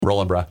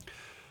Rolling, brah.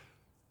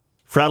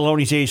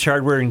 Frattallone's Ace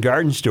Hardware and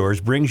Garden Stores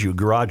brings you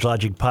Garage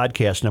Logic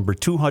Podcast number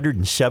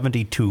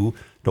 272,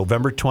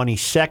 November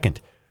 22nd,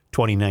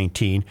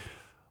 2019.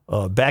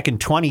 Back in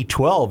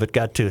 2012, it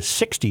got to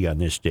 60 on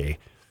this day,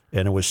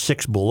 and it was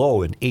 6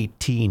 below in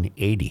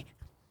 1880.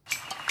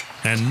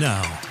 And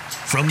now,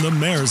 from the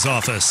mayor's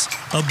office,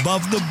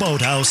 above the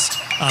boathouse,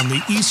 on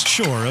the east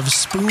shore of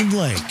Spoon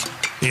Lake,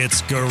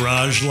 it's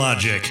Garage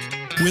Logic,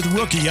 with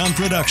Rookie on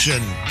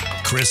production,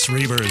 Chris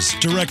Reavers,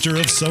 director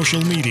of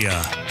social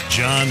media,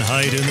 John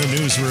Hyde in the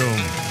newsroom,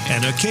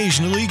 and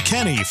occasionally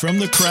Kenny from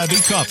the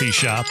Krabby Coffee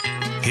Shop.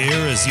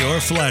 Here is your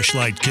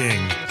flashlight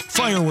king,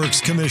 fireworks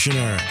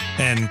commissioner,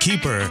 and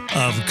keeper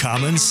of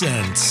common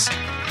sense,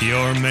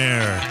 your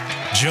mayor,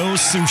 Joe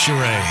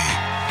Soucheray.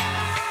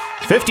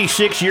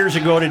 56 years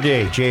ago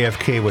today,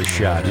 JFK was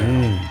shot,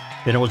 and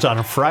it was on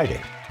a Friday,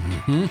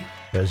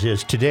 as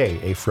is today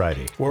a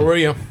Friday. Where were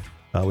you?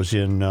 I was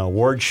in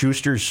Ward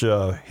Schuster's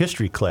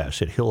history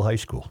class at Hill High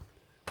School,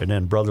 and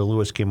then Brother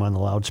Lewis came on the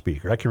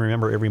loudspeaker. I can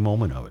remember every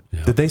moment of it.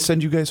 Yeah. Did they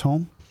send you guys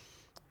home?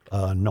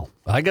 No.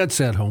 I got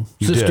sent home.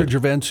 You Sister did?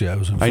 Javencia, I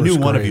was in first I knew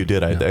one grade. of you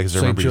did. I St.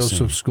 remember you Joseph's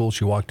saying. School,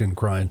 she walked in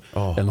crying,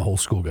 and the whole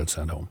school got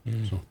sent home.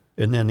 So.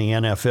 And then the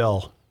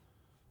NFL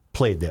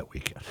played that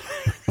weekend.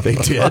 They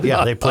did?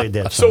 Yeah, they played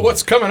that So Sunday.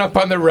 what's coming up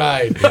on the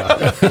ride?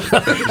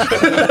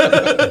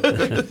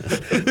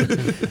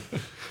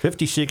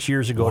 56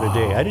 years ago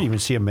today. I didn't even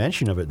see a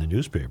mention of it in the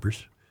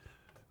newspapers.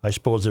 I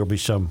suppose there'll be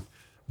some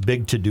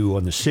big to-do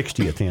on the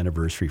 60th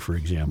anniversary, for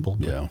example.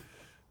 Yeah.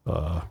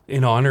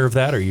 In honor of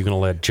that, are you going to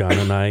let John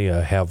and I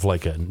have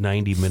like a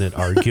 90-minute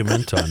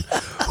argument on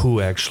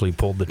who actually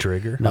pulled the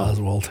trigger?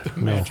 Oswald.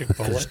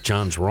 Because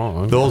John's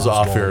wrong. Those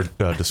off-air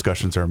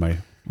discussions are my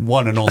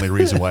one and only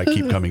reason why I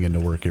keep coming into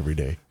work every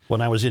day.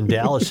 When I was in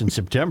Dallas in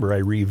September, I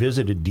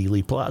revisited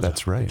Dealey Plaza.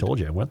 That's right. I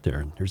told you I went there,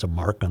 and there's a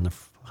mark on the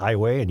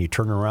highway, and you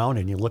turn around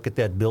and you look at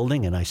that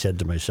building, and I said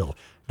to myself,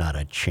 not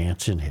a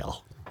chance in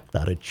hell.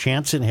 Not a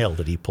chance in hell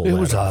did he pull that off.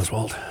 It was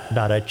Oswald.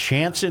 Not a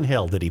chance in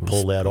hell did he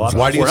pull that off.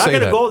 Why do you We're not say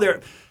going to that? go there.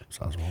 It was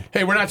Oswald.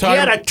 Hey, we're not He talking.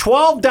 had a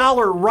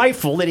 $12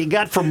 rifle that he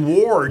got from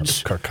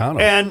Ward's. Carcano.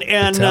 And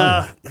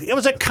Italian. it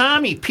was a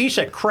commie piece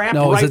of crap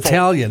No, it was rifle.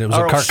 Italian. It was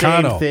a Oh,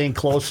 Carcano. Same thing,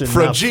 close enough.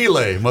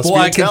 Fragile must Well,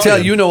 be I can Italian. tell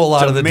you know a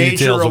lot of the Major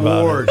details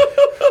about award. it.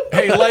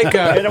 Hey, like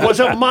And it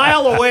was a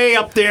mile away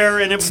up there.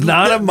 And It's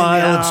not a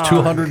mile. It's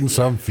 200 and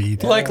some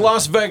feet. like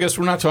Las Vegas,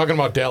 we're not talking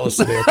about Dallas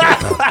today.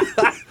 Okay?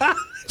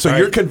 So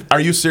are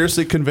you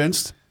seriously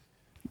convinced?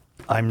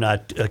 I'm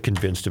not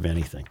convinced of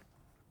anything.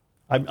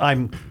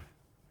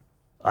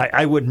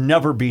 I would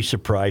never be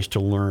surprised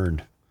to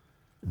learn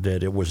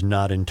that it was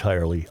not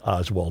entirely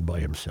Oswald by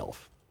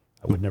himself.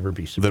 I would never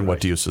be surprised. Then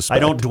what do you suspect? I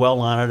don't dwell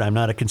on it. I'm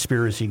not a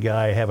conspiracy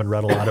guy. I haven't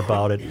read a lot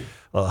about it.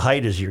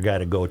 Hyde is your guy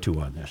to go to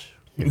on this.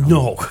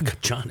 No,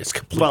 John is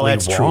completely Well,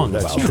 that's true. wrong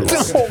That's about true.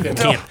 this.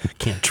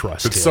 Can't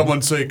trust him. Did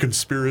someone say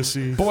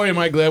conspiracy? Boy, am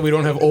I glad we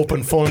don't have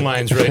open phone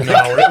lines right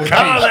now.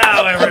 Come on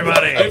now,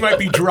 everybody. They might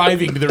be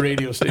driving to the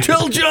radio station.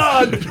 Kill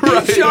John!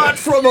 Shot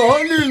from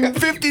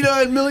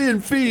 159 million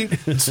feet.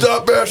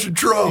 Stop bashing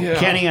Trump. Yeah.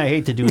 Kenny, I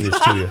hate to do this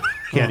to you.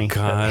 Kenny.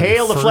 God.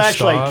 Hail the First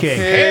flashlight off, king.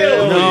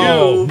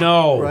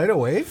 No. Right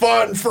away?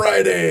 Fun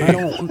Friday.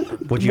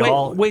 Would you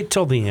all... Wait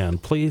till the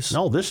end, please.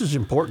 No, this is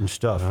important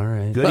stuff. All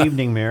right. Good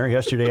evening, Mayor.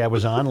 Yesterday I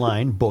was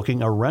online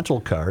booking a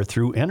rental car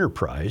through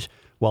Enterprise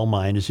while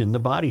mine is in the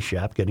body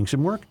shop getting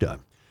some work done.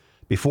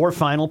 Before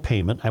final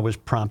payment, I was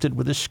prompted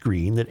with a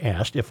screen that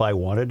asked if I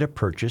wanted to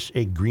purchase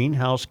a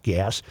greenhouse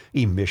gas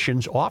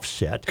emissions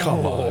offset for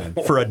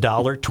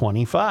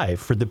 $1.25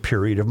 for the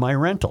period of my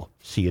rental.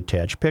 See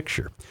attached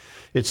picture.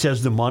 It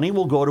says the money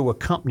will go to a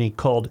company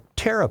called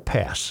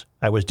TerraPass.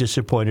 I was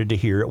disappointed to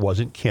hear it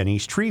wasn't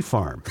Kenny's Tree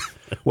Farm.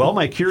 Well,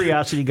 my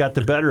curiosity got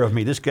the better of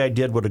me. This guy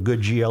did what a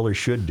good GLer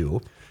should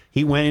do.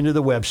 He went into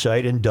the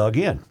website and dug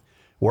in,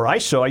 where I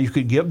saw you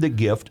could give the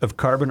gift of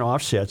carbon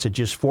offsets at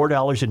just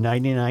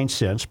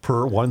 $4.99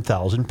 per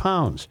 1,000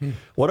 pounds.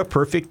 What a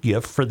perfect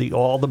gift for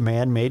all the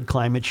man-made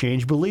climate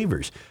change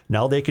believers.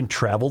 Now they can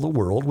travel the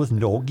world with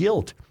no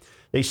guilt.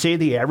 They say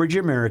the average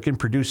American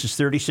produces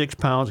 36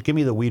 pounds. Give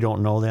me the we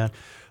don't know that.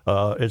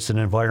 It's an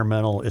ad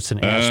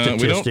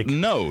statistic. We don't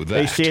know that.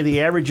 They say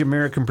the average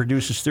American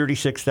produces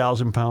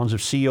 36,000 pounds of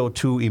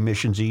CO2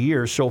 emissions a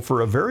year. So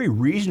for a very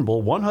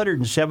reasonable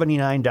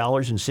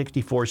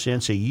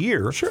 $179.64 a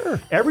year,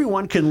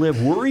 everyone can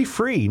live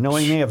worry-free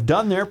knowing they have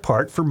done their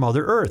part for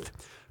Mother Earth.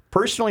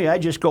 Personally, I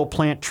just go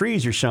plant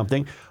trees or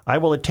something. I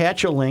will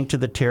attach a link to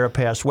the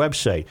TerraPass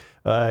website.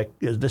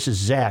 This is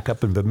Zach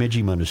up in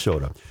Bemidji,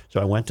 Minnesota. So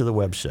I went to the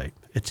website.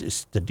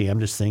 It's the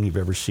damnedest thing you've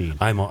ever seen.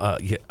 I'm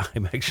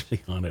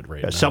actually on it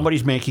right now.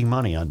 Somebody's making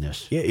money on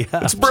this. Yeah.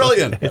 It's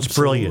brilliant. It's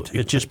brilliant.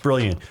 It's just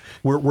brilliant.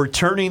 We're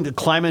turning the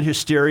climate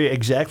hysteria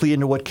exactly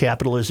into what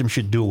capitalism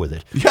should do with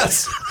it.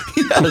 Yes.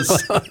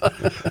 Yes.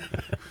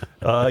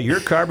 Your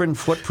carbon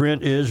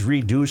footprint is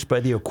reduced by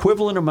the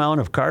equivalent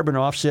amount of carbon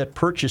offset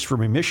purchased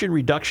from emission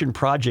reduction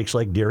projects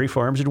like dairy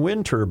farms and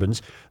wind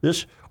turbines.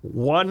 This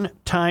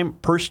one-time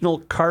personal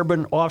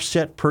carbon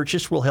offset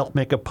purchase will help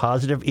make a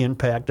positive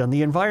impact on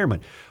the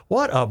environment.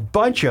 What a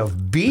bunch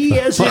of B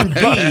as in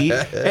B,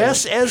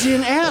 S as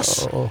in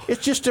S.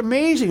 It's just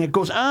amazing. It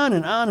goes on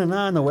and on and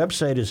on. The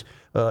website is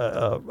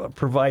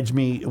provides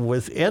me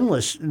with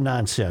endless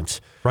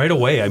nonsense. Right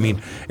away. I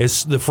mean,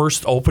 it's the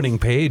first opening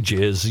page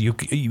is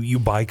you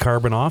buy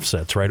carbon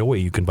offsets right away.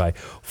 You can buy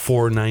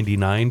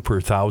 $4.99 per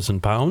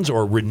 1,000 pounds,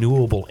 or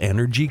renewable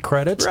energy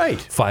credits, Right.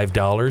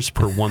 $5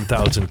 per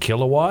 1,000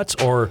 kilowatts,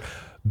 or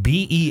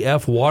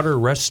BEF water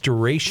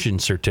restoration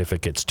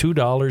certificates,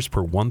 $2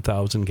 per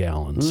 1,000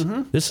 gallons.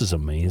 This is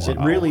amazing.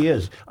 It really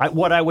is.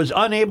 What I was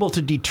unable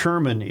to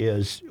determine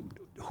is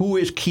who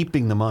is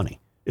keeping the money.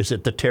 Is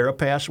it the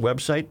TerraPass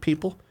website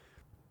people?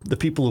 The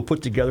people who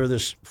put together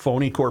this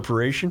phony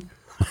corporation?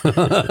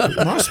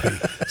 Must be.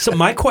 So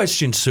my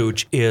question,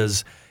 Such,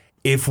 is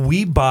if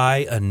we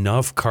buy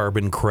enough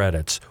carbon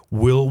credits,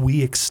 will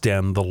we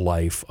extend the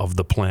life of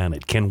the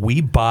planet? Can we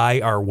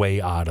buy our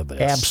way out of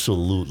this?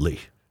 Absolutely.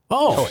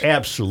 Oh,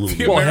 Absolutely.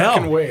 The Well,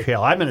 American hell. way.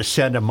 Hell, I'm going to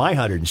send them my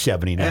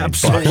 179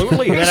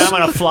 Absolutely. bucks, and I'm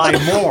going to fly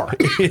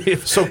more.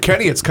 So,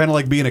 Kenny, it's kind of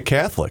like being a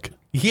Catholic.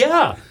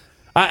 yeah.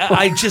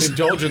 I just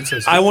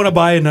Indulgences. I want to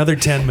buy another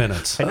 10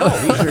 minutes. No,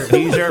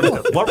 these are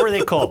what were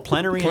they called?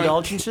 Plenary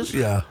indulgences?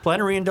 Yeah.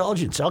 Plenary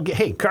indulgence.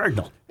 Hey,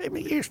 Cardinal,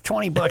 here's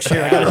 20 bucks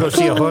here. I got to go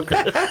see a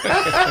hooker.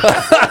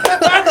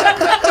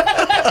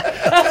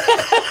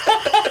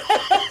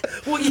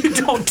 Well, you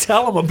don't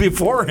tell them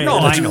beforehand. No,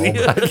 I know.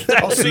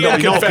 I'll see you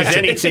in No, because confession.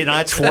 then he'd say, no,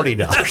 it's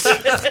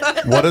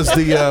 $40.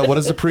 What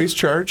does the priest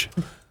charge?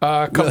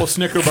 A couple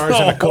Snicker bars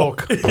and a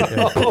Coke.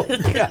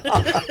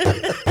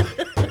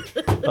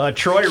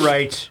 Troy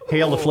writes,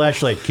 hail the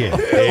Flashlight King.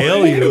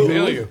 Hail you.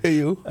 Hail you. Hey,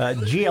 you.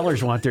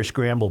 GLers want their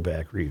scramble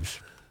back, Reeves.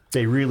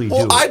 They really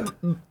do.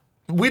 Well,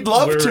 we'd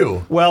love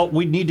to. Well,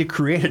 we need to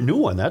create a new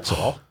one. That's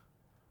all.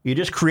 You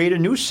just create a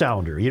new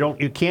sounder.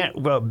 You can't.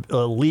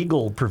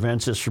 Legal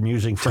prevents us from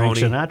using Frank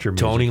Sinatra music.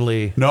 Tony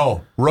Lee.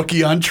 No,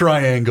 Rookie on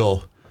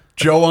triangle,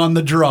 Joe on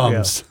the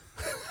drums,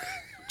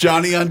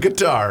 Johnny on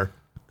guitar.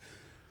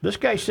 This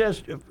guy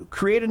says,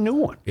 create a new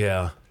one.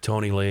 Yeah,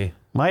 Tony Lee.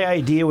 My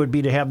idea would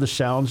be to have the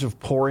sounds of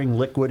pouring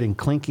liquid and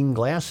clinking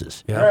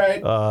glasses. Yeah. All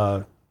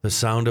right. The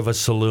sound of a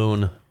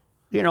saloon.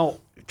 You know,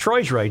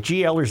 Troy's right.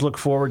 GLers look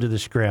forward to the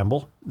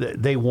scramble.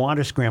 They want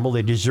a scramble.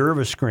 They deserve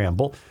a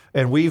scramble.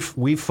 And we've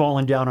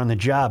fallen down on the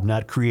job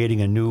not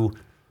creating a new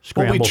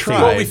scramble.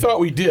 tried. Well, we thought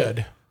we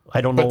did,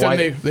 I don't know but then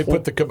why. they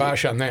put the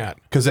kibosh on that.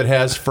 Because it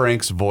has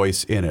Frank's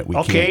voice in it. We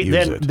Okay, can't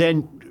use it.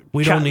 then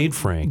We don't need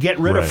Frank. Get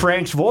rid of Right.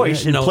 Frank's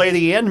voice Yeah, and no. play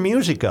the end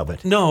music of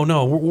it. No,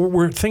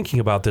 we're thinking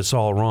about this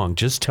all wrong.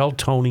 Just tell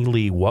Tony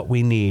Lee what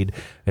we need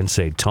and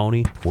say,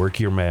 Tony, work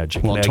your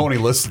magic. Well, And I- Tony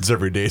listens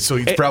every day, so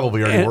he's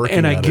probably already working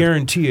and I at it.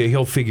 guarantee you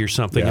he'll figure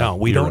something Yeah, out.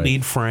 We you're don't right.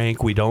 need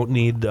Frank. We don't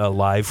need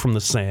Live from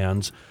the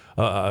Sands.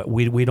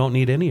 We don't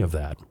need any of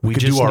that. We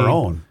could just do our need-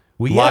 own.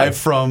 We Live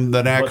from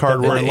the NAC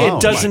Hardware It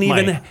Lounge. doesn't My-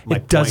 even. my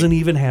It doesn't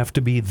even have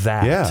to be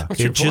that. Yeah. What's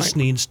your It just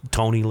point? needs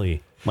Tony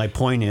Lee. My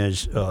point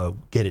is,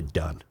 get it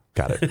done.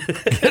 Got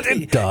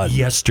it. Done.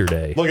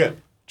 Yesterday. Look at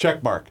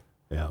check mark.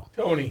 Yeah.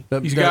 Tony,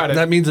 he's got it.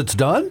 That means it's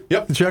done?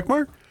 Yep. The check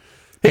mark?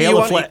 Hey, Hail you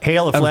a, want-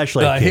 hail a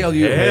flashlight. King. hail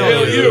you.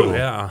 Hail you.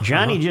 Yeah.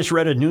 Johnny just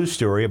read a news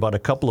story about a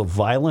couple of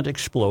violent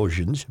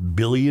explosions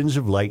billions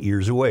of light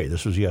years away.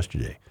 This was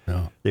yesterday.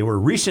 They were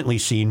recently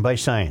seen by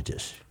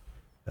scientists.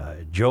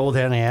 Joe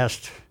then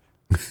asked,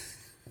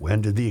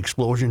 when did the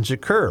explosions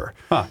occur?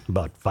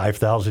 About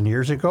 5,000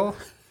 years ago?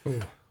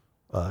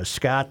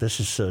 Scott, this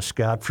is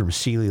Scott from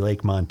Seeley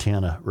Lake,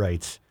 Montana,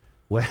 writes,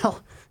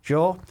 well,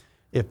 Joe,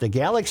 if the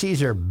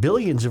galaxies are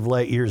billions of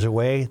light years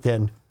away,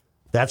 then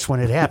that's when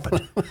it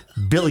happened.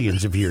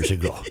 Billions of years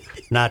ago,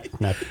 not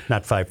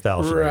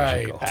 5,000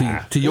 Right.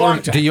 years ago.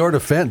 To your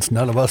defense,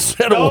 none of us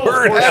said a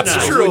word.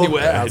 That's true. You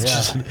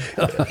asked.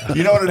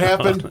 You know what had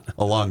happened?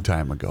 A long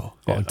time ago.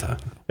 Long time.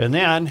 And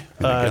then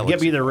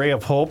give me the ray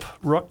of hope,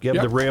 Rook. You have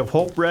Yep. the ray of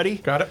hope ready.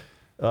 Got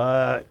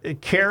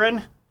it.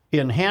 Karen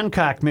in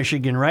Hancock,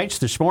 Michigan writes,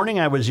 this morning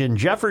I was in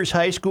Jeffers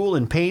High School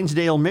in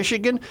Painesdale,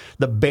 Michigan.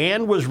 The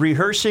band was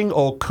rehearsing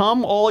 "O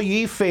Come All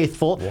Ye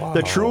Faithful."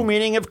 The true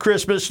meaning of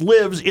Christmas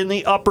lives in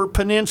the Upper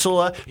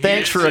Peninsula.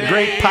 Thanks for a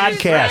great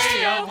podcast.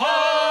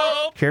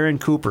 Karen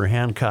Cooper,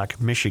 Hancock,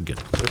 Michigan.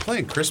 They're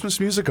playing Christmas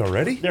music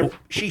already?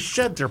 She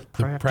said they're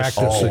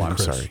practicing. Oh, I'm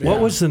sorry.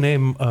 What was the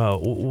name?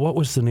 What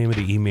was the name of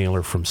the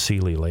emailer from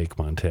Seeley Lake,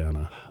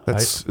 Montana?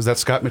 Is that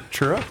Scott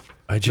Matura?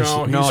 I just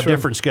No, No, He's from-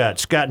 different Scott.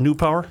 Scott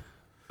Newpower?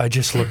 I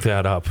just looked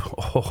that up.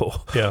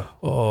 Oh, Yeah.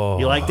 Oh.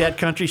 You like that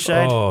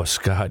countryside? oh,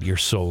 Scott, you're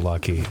so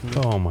lucky.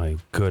 Oh my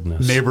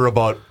goodness.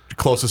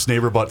 Closest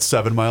neighbor about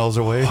 7 miles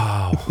away.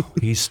 Wow,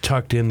 he's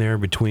tucked in there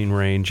between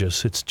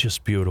ranges. It's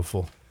just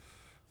beautiful.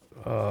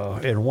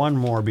 And one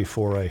more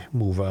before I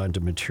move on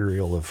to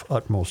material of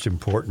utmost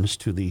importance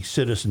to the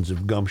citizens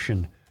of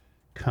Gumption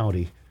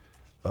County.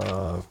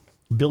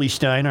 Billy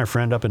Stein, our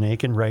friend up in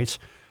Aiken, writes,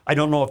 I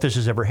don't know if this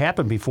has ever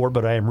happened before,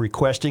 but I am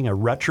requesting a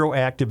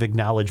retroactive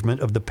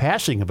acknowledgement of the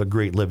passing of a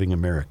great living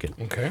American.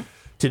 Okay.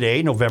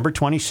 Today, November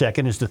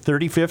 22nd, is the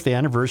 35th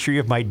anniversary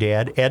of my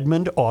dad,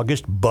 Edmund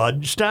August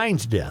Bud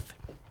Stein's death.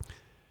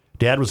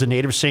 Dad was a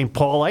native St.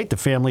 Paulite. The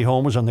family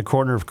home was on the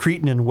corner of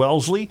Cretin and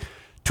Wellesley.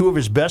 Two of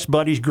his best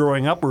buddies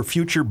growing up were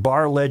future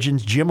bar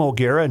legends Jim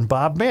O'Gara and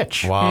Bob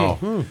Mitch. Wow.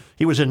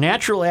 He was a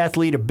natural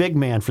athlete, a big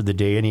man for the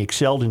day, and he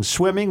excelled in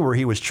swimming, where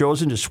he was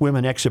chosen to swim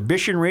an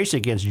exhibition race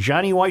against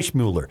Johnny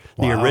Weissmuller,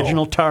 the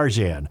original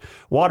Tarzan.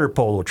 Water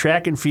polo,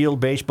 track and field,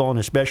 baseball, and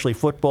especially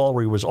football,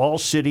 where he was all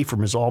city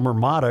from his alma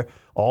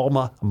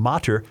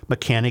mater,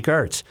 Mechanic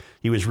Arts.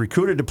 He was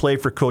recruited to play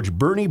for Coach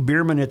Bernie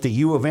Bierman at the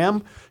U of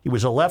M. He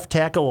was a left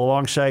tackle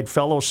alongside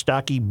fellow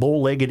stocky,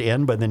 bow-legged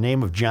end by the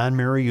name of John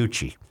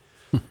Mariucci.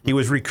 He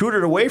was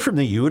recruited away from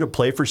the U to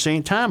play for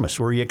St. Thomas,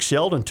 where he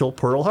excelled until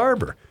Pearl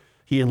Harbor.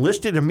 He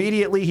enlisted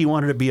immediately. He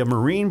wanted to be a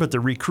Marine, but the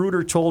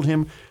recruiter told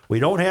him, "We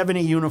don't have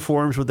any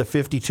uniforms with a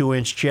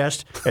 52-inch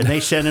chest," and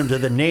they sent him to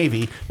the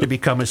Navy to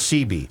become a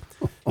Seabee.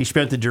 He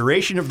spent the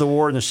duration of the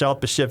war in the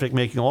South Pacific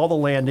making all the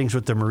landings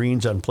with the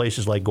Marines on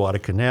places like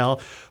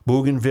Guadalcanal,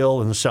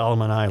 Bougainville, and the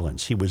Solomon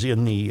Islands. He was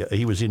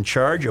in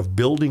charge of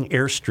building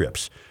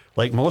airstrips.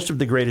 Like most of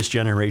the greatest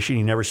generation,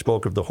 he never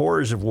spoke of the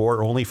horrors of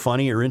war, only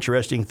funny or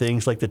interesting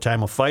things like the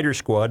time a fighter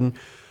squadron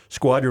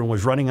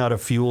was running out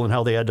of fuel and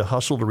how they had to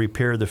hustle to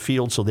repair the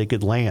field so they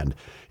could land.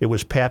 It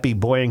was Pappy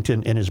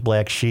Boyington and his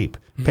black sheep.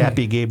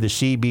 Pappy gave the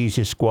Seabees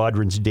his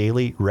squadron's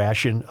daily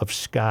ration of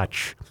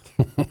scotch.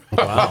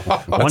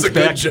 Wow. That's a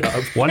good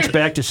job. Once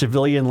back to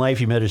civilian life,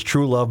 he met his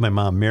true love, my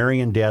mom,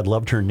 Marion. Dad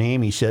loved her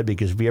name, he said,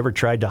 because if you ever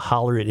tried to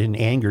holler it in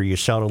anger, you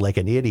sounded like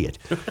an idiot.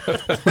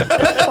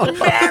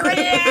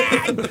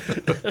 Marion!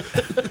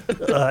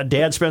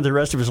 Dad spent the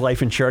rest of his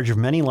life in charge of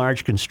many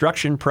large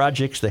construction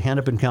projects, the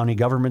Hennepin County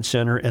Government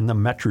Center and the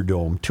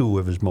Metrodome, two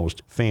of his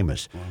most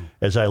famous. Wow.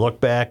 As I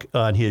look back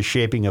on his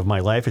shaping of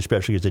my life,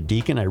 especially as a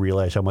deacon, I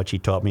realize how much he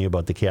taught me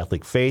about the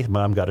Catholic faith.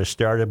 Mom got us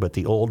started, but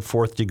the old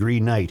fourth-degree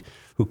knight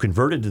who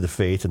converted to the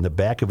faith in the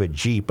back of a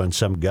Jeep on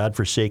some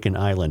godforsaken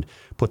island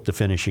put the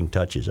finishing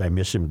touches. I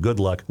miss him. Good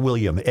luck,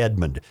 William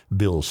Edmund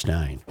Bill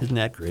Stein. Isn't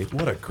that great?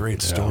 What a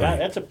great story.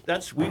 Yeah,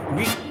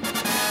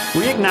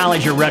 we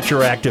acknowledge a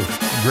retroactive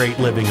great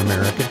living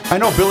American. I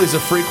know Billy's a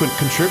frequent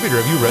contributor.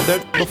 Have you read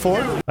that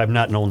before? I've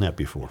not known that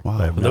before.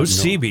 Wow. Those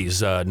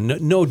Seabees,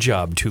 no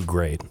job too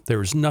great. There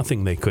was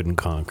nothing they couldn't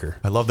conquer.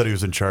 I love that he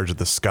was in charge of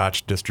the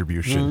Scotch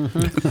distribution.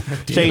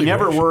 Say,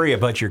 never worry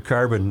about your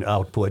carbon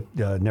output.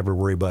 Never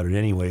worry about it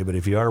anyway. But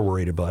if you are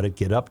worried about it,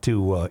 get up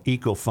to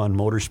EcoFun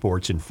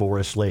Motorsports in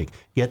Forest Lake.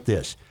 Get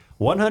this.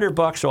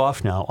 $100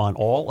 off now on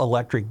all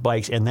electric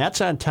bikes, and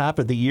that's on top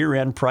of the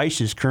year-end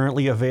prices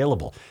currently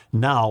available.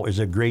 Now is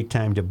a great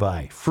time to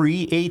buy.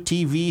 Free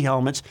ATV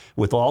helmets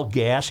with all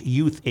gas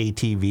youth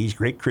ATVs,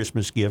 great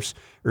Christmas gifts,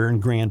 earn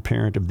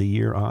Grandparent of the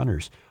Year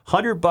honors.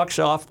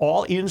 $100 off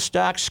all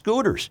in-stock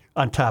scooters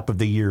on top of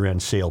the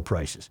year-end sale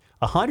prices.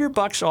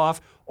 $100 off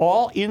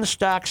all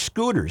in-stock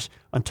scooters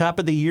on top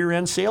of the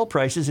year-end sale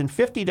prices, and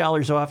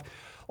 $50 off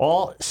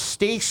all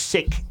Stay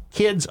Sick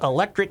Kids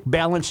electric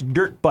balanced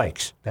dirt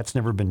bikes. That's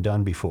never been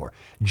done before.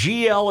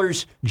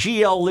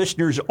 GL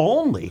listeners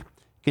only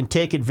can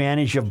take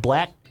advantage of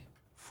Black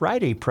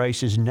Friday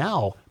prices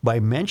now by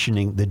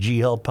mentioning the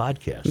GL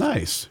podcast.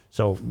 Nice.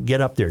 So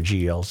get up there,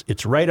 GLs.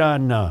 It's right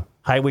on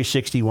Highway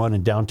 61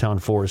 in downtown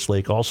Forest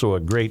Lake. Also a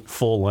great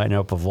full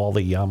lineup of all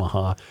the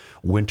Yamaha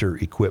winter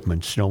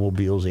equipment,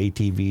 snowmobiles,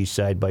 ATVs,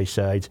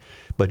 side-by-sides.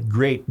 But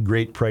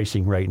great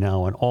pricing right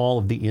now on all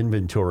of the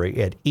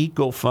inventory at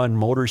EcoFun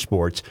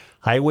Motorsports,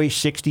 Highway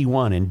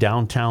 61 in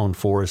downtown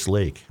Forest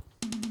Lake.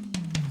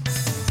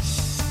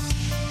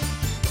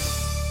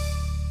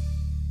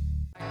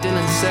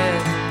 And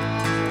said,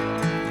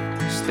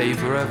 stay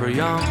forever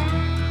young.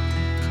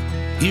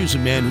 Here's a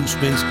man who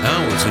spends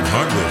hours in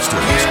hardware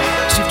stores,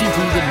 sifting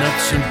through the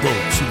nuts and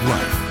bolts of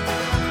life.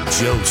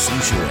 Joe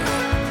Soucheray.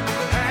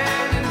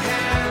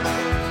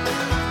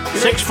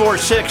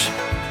 646.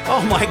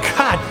 Oh my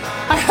God.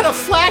 I had a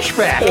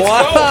flashback.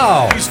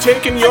 Wow. He's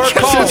taking your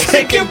calls.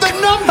 Give the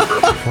number.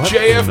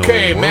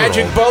 JFK,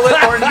 magic bullet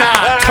or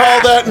not?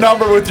 Call that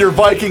number with your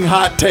Viking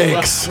hot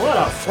takes. What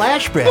a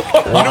flashback.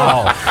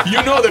 Wow.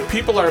 You know that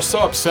people are so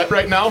upset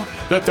right now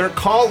that they're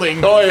calling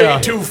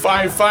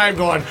 8255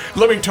 going,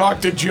 let me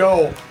talk to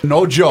Joe.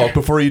 No joke,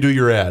 before you do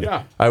your ad.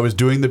 Yeah. I was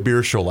doing the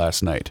beer show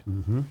last night.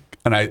 Mm-hmm.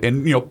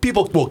 And you know,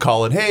 people will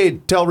call in, hey,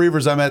 tell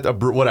Reavers I'm at a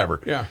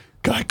whatever. Yeah.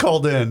 Guy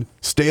called in,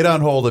 stayed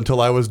on hold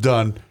until I was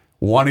done,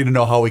 wanting to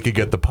know how we could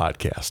get the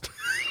podcast.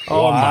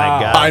 Oh, my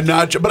God. I'm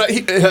not sure. But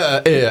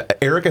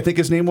Eric, I think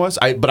his name was.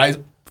 But I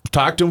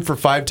talked to him for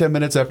 5-10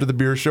 minutes after the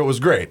beer show. It was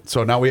great.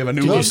 So now we have a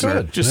new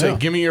listener. Just say,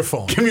 give me your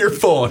phone. Give me your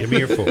phone. Give me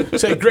your phone.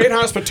 Say, great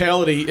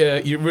hospitality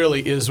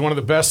really is one of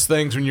the best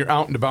things when you're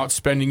out and about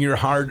spending your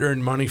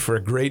hard-earned money for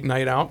a great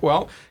night out.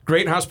 Well,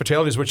 great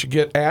hospitality is what you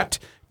get at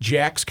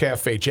Jack's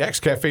Cafe. Jack's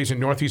Cafe is in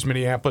Northeast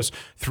Minneapolis.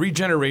 3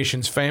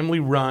 generations,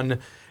 family-run.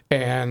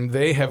 and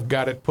they have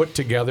got it put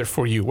together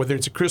for you. Whether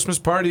it's a Christmas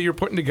party you're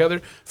putting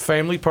together,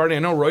 family party. I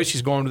know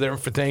Royce's going to there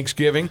for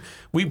Thanksgiving.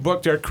 We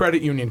booked our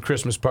credit union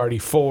Christmas party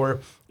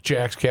for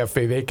Jack's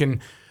Cafe. They can,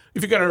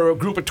 if you got a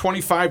group of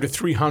 25 to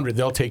 300,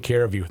 they'll take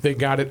care of you. They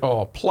got it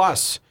all.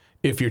 Plus,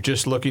 if you're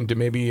just looking to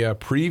maybe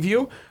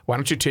preview, why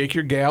don't you take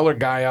your gal or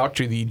guy out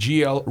to the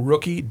GL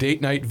Rookie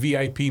Date Night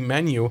VIP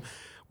menu,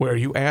 where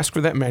you ask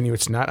for that menu.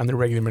 It's not on the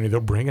regular menu.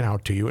 They'll bring it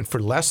out to you. And for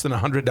less than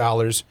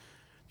 $100,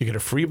 you get a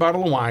free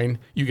bottle of wine.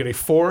 You get a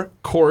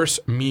 4-course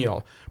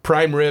meal.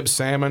 Prime rib,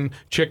 salmon,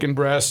 chicken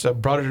breast,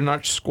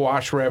 butternut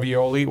squash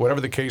ravioli, whatever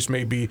the case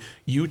may be,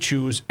 you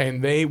choose,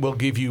 and they will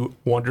give you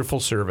wonderful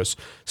service.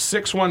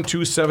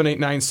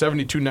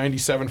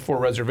 612-789-7297 for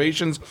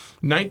reservations.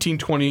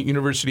 1920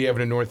 University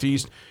Avenue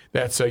Northeast.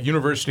 That's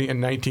University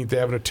and 19th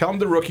Avenue. Tell them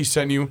the Rookie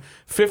sent you.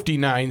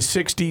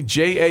 5960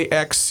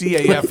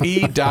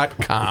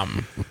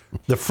 JAXCAFE.com.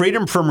 The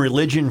Freedom from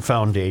Religion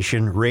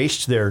Foundation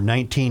raced their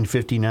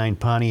 1959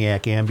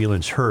 Pontiac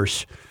ambulance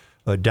hearse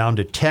down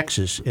to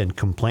Texas and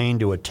complained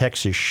to a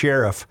Texas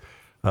sheriff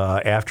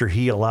after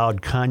he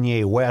allowed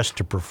Kanye West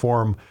to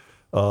perform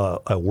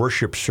a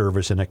worship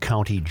service in a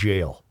county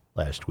jail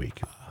last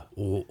week.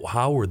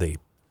 How were they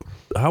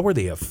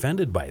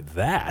offended by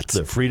that?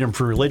 The Freedom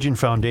for Religion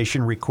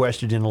Foundation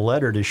requested in a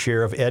letter to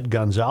Sheriff Ed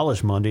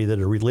Gonzalez Monday that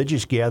a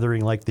religious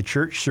gathering like the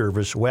church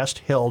service West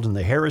held in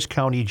the Harris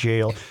County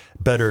Jail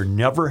better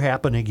never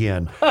happen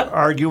again,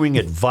 arguing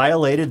it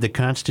violated the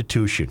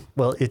Constitution.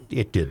 Well,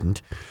 it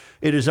didn't.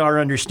 It is our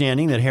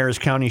understanding that Harris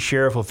County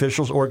Sheriff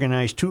officials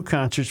organized 2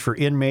 concerts for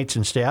inmates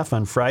and staff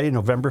on Friday,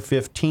 November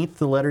 15th,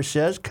 the letter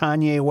says.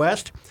 Kanye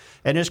West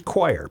and his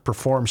choir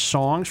performed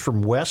songs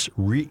from West's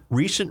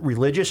recent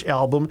religious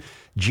album,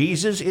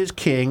 Jesus is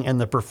King, and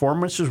the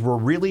performances were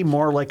really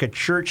more like a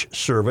church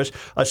service,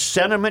 a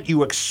sentiment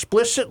you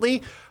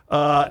explicitly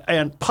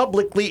and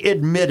publicly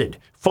admitted.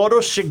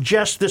 Photos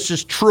suggest this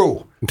is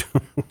true.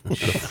 The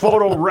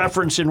photo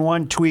reference in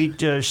one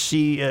tweet,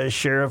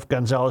 Sheriff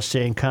Gonzalez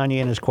saying Kanye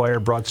and his choir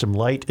brought some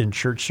light and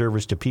church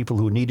service to people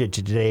who needed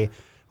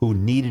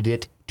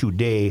it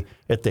today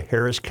at the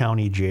Harris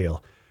County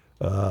Jail.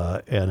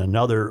 And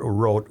another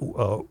wrote,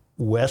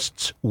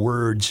 West's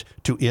words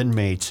to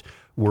inmates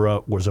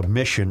was a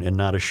mission and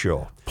not a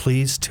show.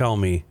 Please tell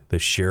me the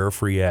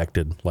sheriff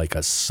reacted like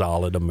a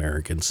solid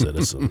American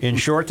citizen. In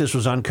short, this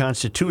was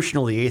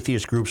unconstitutional, the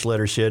atheist group's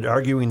letter said,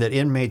 arguing that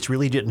inmates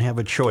really didn't have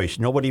a choice.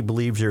 Nobody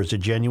believes there is a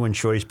genuine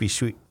choice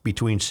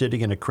between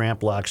sitting in a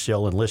cramped locked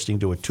cell and listening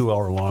to a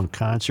 2-hour-long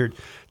concert.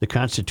 The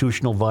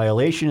constitutional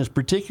violation is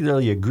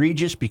particularly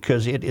egregious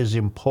because it is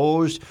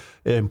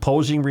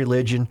imposing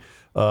religion,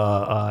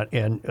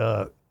 and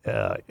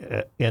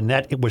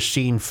that it was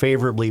seen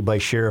favorably by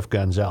Sheriff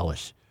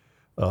Gonzalez.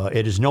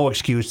 It is no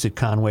excuse that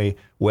Kanye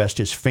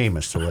West is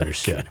famous, the letter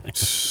said.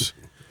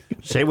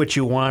 Say what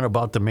you want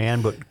about the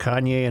man, but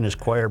Kanye and his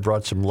choir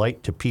brought some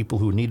light to people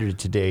who needed it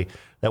today.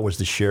 That was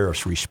the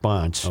sheriff's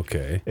response.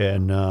 Okay.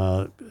 And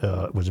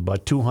it was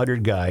about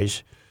 200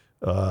 guys.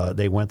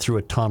 They went through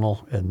a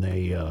tunnel and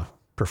they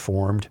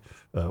performed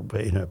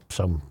in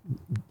some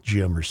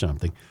gym or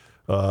something.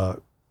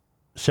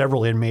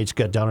 Several inmates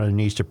got down on their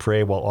knees to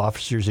pray while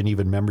officers and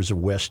even members of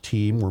West's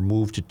team were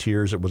moved to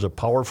tears. It was a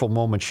powerful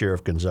moment,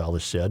 Sheriff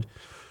Gonzalez said.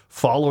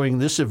 Following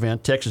this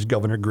event, Texas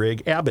Governor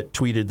Greg Abbott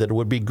tweeted that it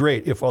would be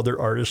great if other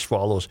artists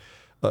follows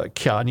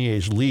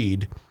Kanye's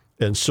lead.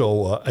 And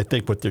so I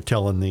think what they're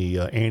telling the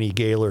Annie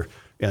Gaylor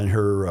and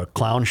her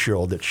clown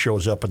show that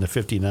shows up in the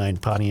 59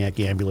 Pontiac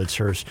ambulance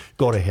hearse,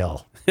 go to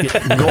hell.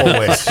 Go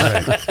away.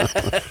 Right.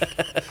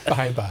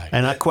 Bye-bye.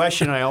 And a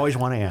question I always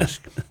want to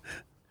ask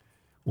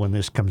when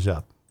this comes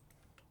up,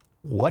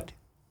 what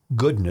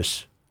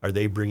goodness are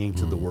they bringing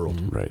to the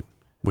world? Right.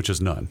 Which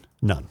is none.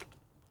 None.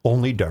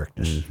 Only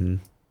darkness. Mm-hmm.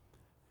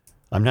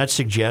 I'm not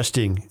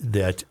suggesting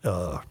that,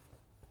 I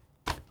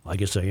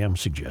guess I am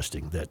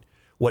suggesting that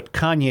what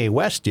Kanye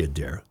West did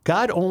there,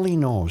 God only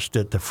knows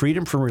that the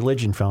Freedom from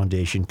Religion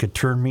Foundation could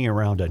turn me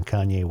around on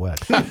Kanye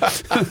West.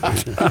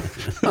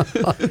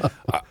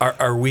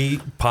 Are we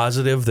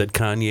positive that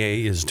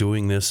Kanye is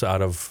doing this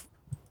out of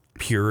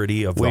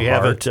purity of the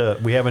heart?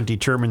 We haven't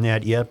determined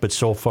that yet, but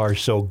so far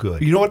so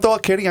good. You know what, though,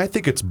 Kenny? I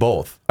think it's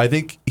both. I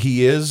think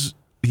he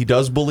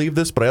does believe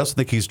this, but I also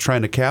think he's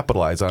trying to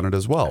capitalize on it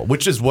as well,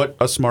 which is what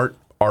a smart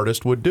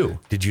artist would do.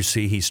 Did you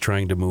see he's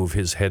trying to move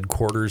his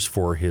headquarters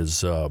for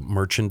his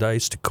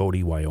merchandise to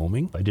Cody,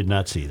 Wyoming? I did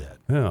not see that.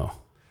 Yeah.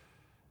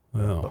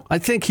 Well, I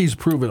think he's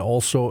proven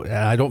also, and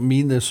I don't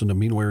mean this in a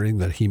mean way or anything,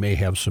 that he may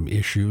have some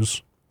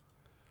issues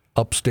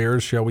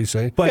upstairs, shall we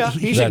say? But yeah,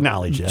 he's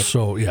acknowledged that.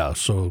 So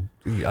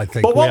I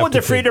think. But what would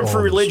the Freedom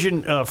for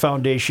Religion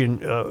Foundation?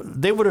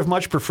 They would have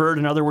much preferred,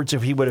 in other words,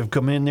 if he would have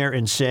come in there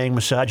and sang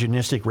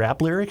misogynistic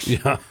rap lyrics.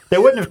 Yeah, they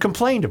wouldn't have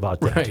complained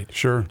about that. Right,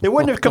 sure. They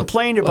wouldn't have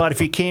complained about if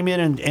he came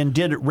in and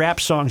did rap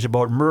songs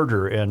about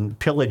murder and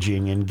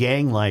pillaging and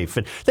gang life,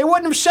 and they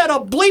wouldn't have said a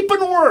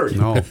bleeping word.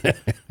 No,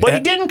 but he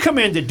didn't come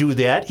in to do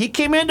that. He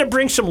came in to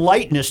bring some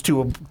lightness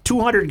to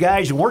 200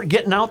 guys who weren't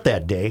getting out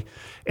that day,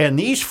 and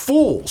these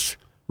fools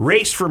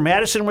raced from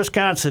Madison,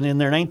 Wisconsin in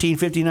their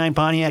 1959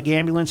 Pontiac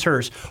ambulance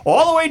hearse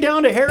all the way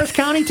down to Harris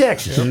County,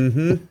 Texas.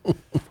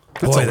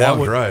 That's a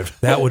long drive.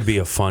 That would be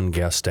a fun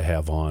guest to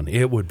have on.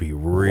 It would be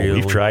really.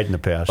 We've tried in the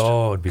past.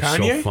 Oh, it'd be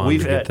Kanye? so fun to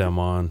get them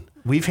on.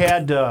 We've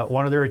had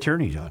one of their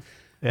attorneys on,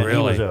 and he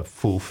was a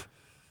foof.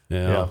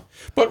 Yeah.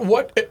 But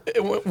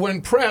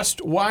when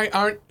pressed,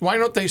 why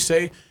don't they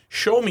say,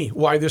 "Show me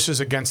why this is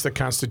against the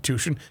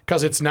Constitution"?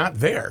 Because it's not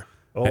there.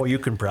 Oh, you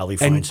can probably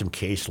find some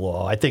case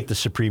law. I think the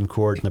Supreme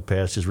Court in the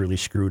past has really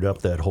screwed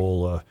up that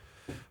whole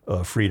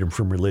freedom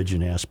from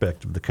religion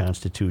aspect of the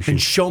Constitution.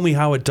 And show me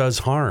how it does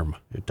harm.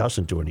 It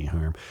doesn't do any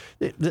harm.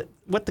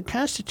 What the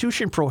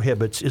Constitution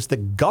prohibits is the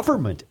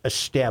government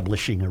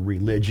establishing a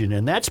religion,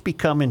 and that's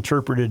become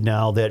interpreted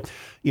now that,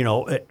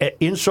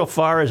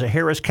 insofar as a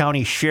Harris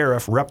County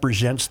sheriff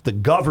represents the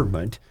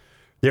government,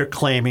 they're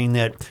claiming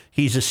that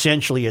he's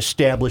essentially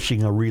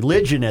establishing a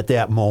religion at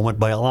that moment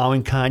by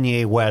allowing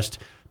Kanye West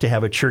to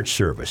have a church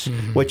service,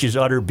 which is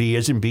utter B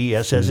as in B,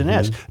 S as in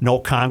S. No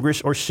Congress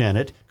or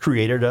Senate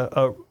created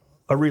a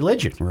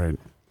religion. Right.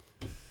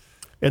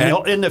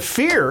 And the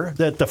fear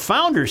that the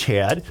founders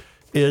had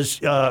is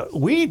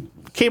we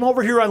came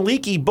over here on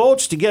leaky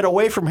boats to get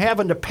away from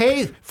having to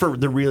pay for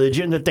the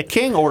religion that the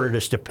king ordered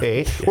us to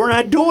pay. We're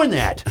not doing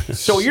that.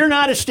 So you're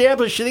not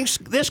establishing,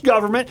 this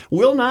government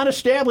will not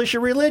establish a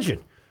religion.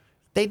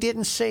 They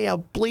didn't say a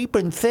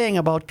bleeping thing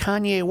about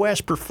Kanye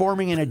West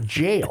performing in a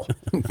jail.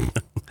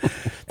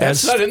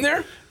 That's not in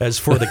there? As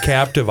for the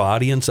captive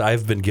audience,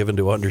 I've been given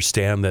to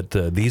understand that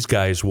these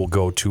guys will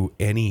go to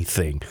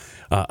anything.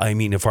 I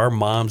mean, if our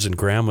moms and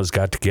grandmas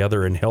got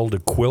together and held a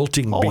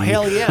quilting bee,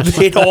 hell yes.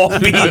 they'd all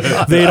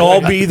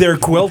be there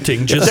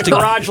quilting. Just If the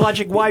Garage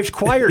Logic Wives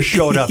Choir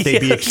showed up,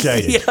 they'd be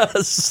excited.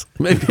 Yes.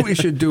 Maybe we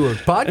should do a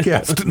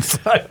podcast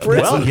inside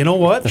prison. Well, you know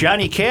what?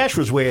 Johnny Cash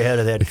was way ahead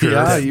of that curve.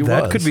 Yeah, he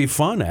that was. could be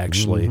fun,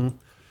 actually.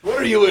 What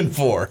are you in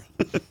for?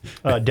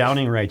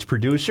 Downing writes,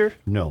 producer?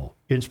 No.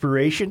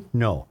 Inspiration?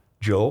 No.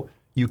 Joe,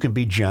 you can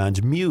be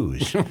John's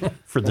muse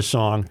for the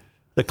song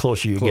The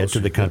Closer You Get to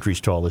the Country's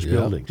Tallest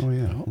Buildings. Oh,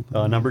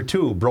 yeah. Number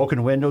 2,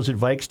 broken windows at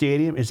Vike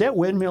Stadium. Is that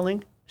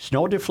windmilling?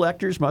 Snow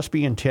deflectors must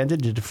be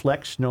intended to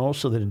deflect snow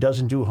so that it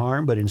doesn't do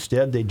harm, but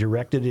instead they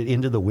directed it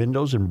into the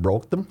windows and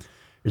broke them.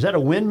 Is that a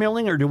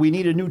windmilling, or do we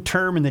need a new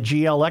term in the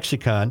GL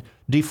lexicon,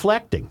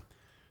 deflecting?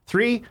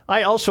 3,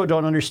 I also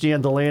don't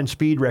understand the land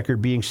speed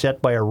record being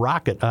set by a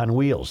rocket on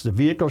wheels. The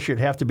vehicle should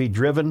have to be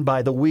driven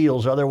by the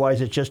wheels,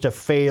 otherwise it's just a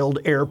failed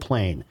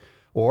airplane.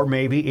 Or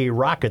maybe a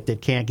rocket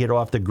that can't get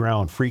off the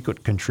ground.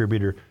 Frequent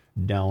contributor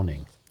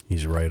Downing.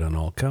 He's right on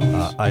all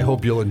counts. I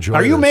hope you'll enjoy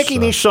Are you this,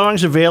 making these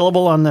songs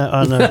available on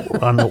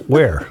the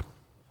where?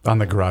 On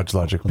the Garage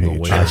Logic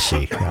page. I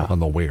see. on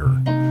the where.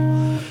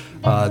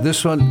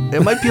 This one,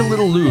 it might be a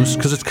little loose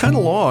because it's kind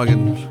of long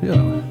and,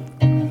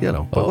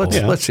 but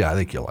let's see. I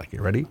think you'll like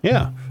it. Ready?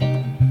 Yeah.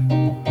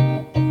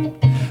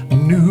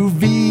 New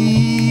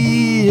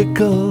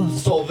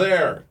vehicles. So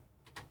there.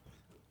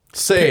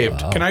 Saved.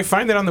 Can I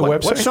find that on the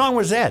website? What song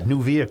was that?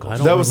 New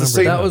Vehicles. That was the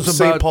St. That was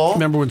St. about, Paul?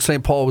 remember when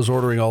St. Paul was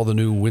ordering all the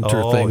new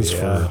winter things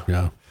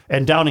for,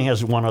 And Downing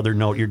has one other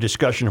note. Your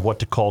discussion of what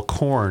to call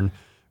corn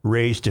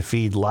raised to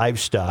feed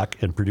livestock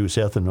and produce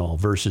ethanol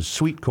versus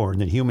sweet corn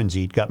that humans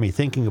eat got me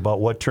thinking about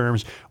what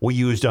terms we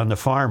used on the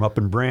farm up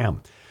in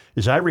Bram.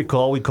 As I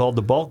recall, we called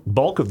the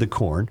bulk of the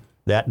corn,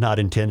 that not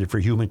intended for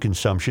human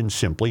consumption,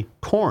 simply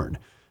corn.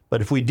 But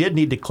if we did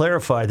need to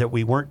clarify that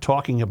we weren't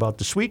talking about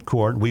the sweet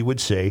corn, we would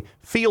say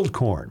field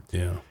corn.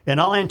 Yeah.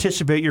 And I'll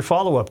anticipate your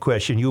follow-up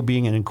question, you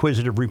being an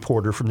inquisitive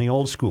reporter from the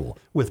old school.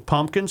 With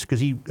pumpkins, because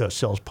he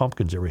sells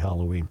pumpkins every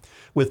Halloween.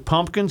 With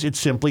pumpkins, it's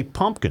simply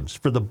pumpkins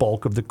for the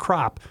bulk of the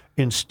crop,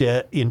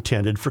 instead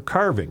intended for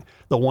carving.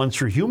 The ones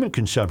for human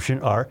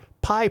consumption are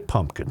pie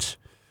pumpkins.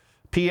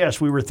 P.S.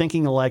 We were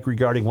thinking alike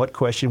regarding what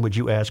question would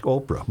you ask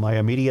Oprah. My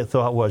immediate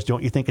thought was,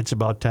 don't you think it's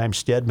about time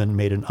Stedman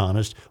made an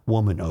honest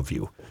woman of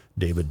you?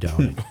 David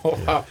Downing. Oh,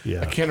 wow.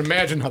 I can't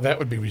imagine how that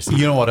would be received.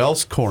 You know what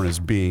else corn is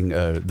being,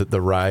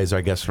 the rise,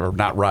 I guess, or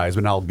not rise,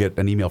 but I'll get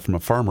an email from a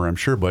farmer, I'm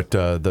sure, but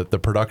the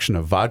production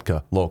of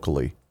vodka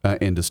locally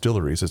in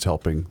distilleries is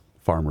helping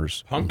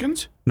farmers.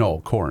 Pumpkins? No,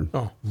 corn.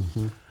 Oh.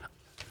 Mm-hmm.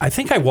 I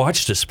think I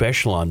watched a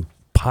special on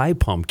pie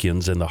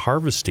pumpkins and the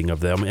harvesting of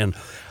them, and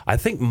I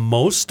think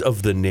most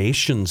of the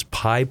nation's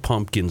pie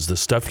pumpkins, the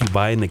stuff you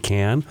buy in the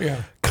can,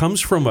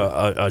 comes from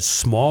a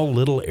small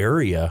little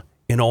area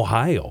in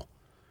Ohio.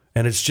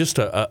 And it's just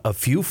a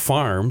few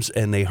farms,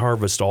 and they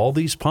harvest all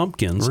these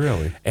pumpkins.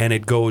 Really? And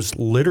it goes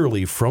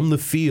literally from the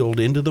field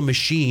into the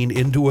machine,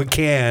 into a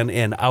can,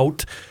 and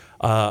out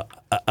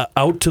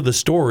to the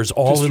stores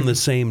all in the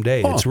same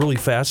day. It's really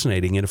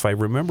fascinating. And if I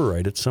remember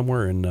right, it's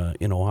somewhere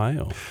in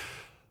Ohio.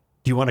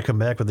 Do you want to come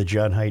back with the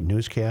John Haidt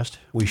newscast?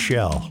 We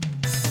shall.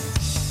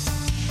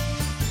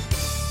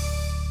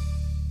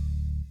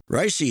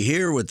 Ricey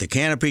here with the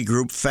Canopy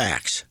Group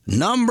facts.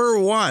 Number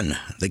 1,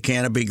 the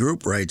Canopy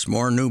Group writes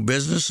more new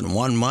business in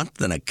 1 month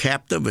than a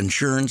captive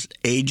insurance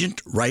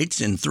agent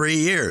writes in 3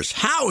 years.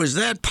 How is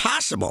that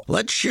possible?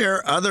 Let's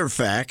share other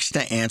facts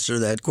to answer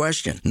that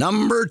question.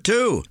 Number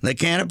 2, the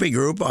Canopy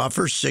Group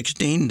offers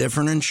 16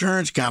 different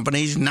insurance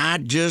companies,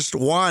 not just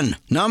one.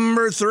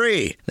 Number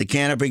 3, the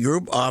Canopy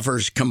Group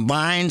offers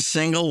combined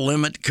single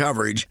limit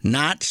coverage,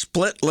 not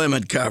split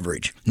limit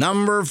coverage.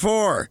 Number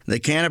 4, the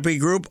Canopy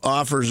Group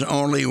offers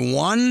only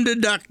one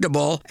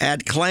deductible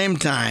at claim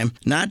time,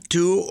 not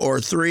 2 or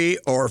 3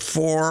 or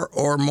 4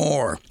 or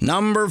more.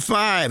 Number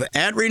 5,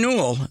 at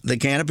renewal, the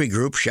Canopy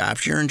Group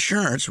shops your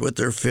insurance with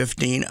their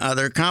 15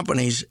 other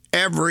companies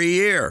every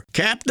year.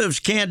 Captives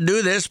can't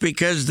do this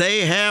because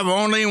they have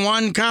only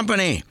one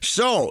company.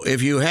 So,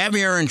 if you have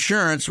your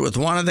insurance with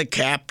one of the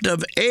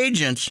captive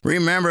agents,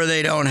 remember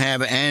they don't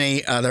have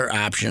any other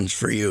options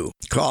for you.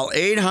 Call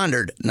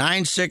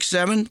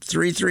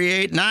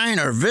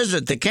 800-967-3389 or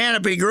visit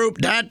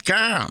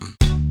thecanopygroup.com.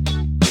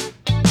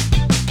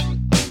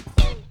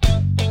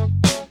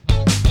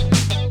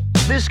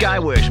 This guy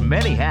wears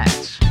many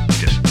hats,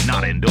 just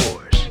not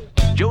indoors.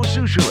 Joe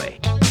Souchere.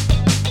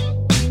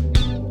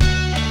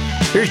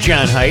 Here's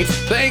John Haidt.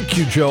 Thank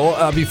you,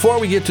 Joe. Before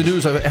we get to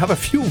news, I have a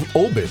few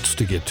obits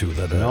to get to.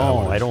 I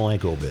don't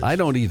like obits. I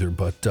don't either,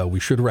 but we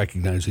should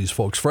recognize these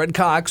folks. Fred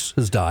Cox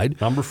has died.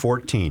 Number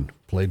 14.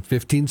 Played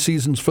 15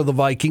 seasons for the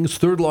Vikings,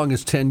 third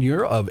longest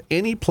tenure of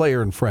any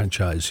player in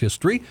franchise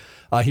history.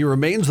 He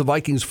remains the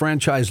Vikings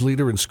franchise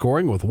leader in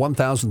scoring with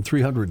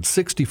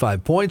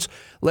 1,365 points,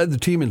 led the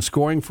team in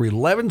scoring for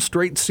 11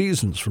 straight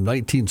seasons from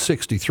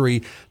 1963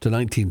 to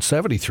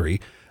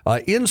 1973.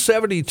 In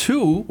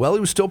 72, while he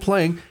was still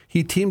playing,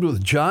 he teamed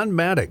with John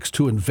Maddox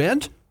to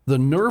invent the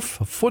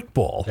Nerf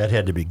football. That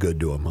had to be good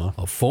to him, huh?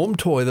 A foam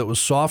toy that was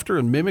softer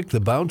and mimicked the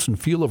bounce and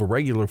feel of a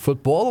regular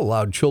football,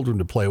 allowed children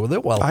to play with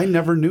it. Well, I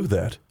never knew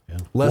that.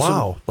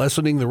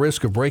 Lessening the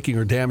risk of breaking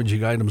or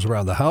damaging items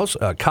around the house.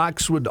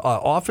 Cox would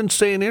often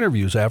say in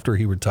interviews after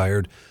he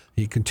retired,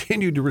 he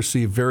continued to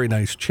receive very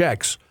nice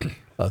checks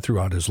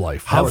throughout his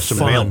life. That was some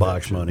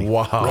mailbox money.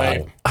 Wow.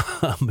 Right.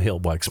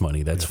 Mailbox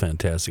money. That's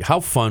fantastic. How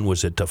fun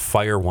was it to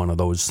fire one of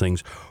those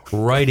things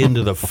right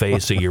into the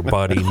face of your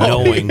buddy,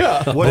 knowing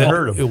Wouldn't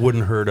hurt him. it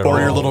wouldn't hurt at all. Or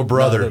your little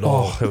brother.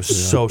 Oh, it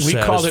was so We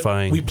called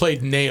satisfying. it. We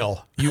played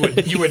nail. You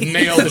would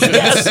nail the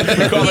shit.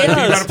 We call it. You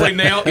want to play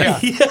nail?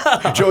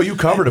 Yeah. Joe, you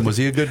covered him. Was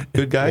he a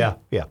good guy?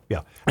 Yeah.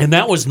 And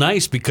that was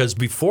nice because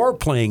before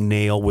playing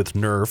nail with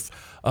Nerf,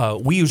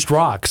 we used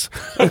rocks.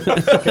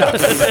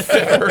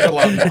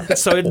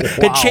 So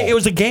it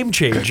was a game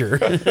changer.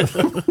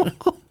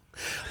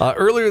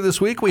 Earlier this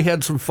week, we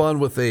had some fun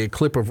with a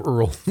clip of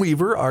Earl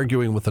Weaver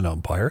arguing with an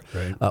umpire.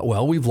 Right.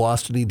 Well, we've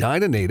lost an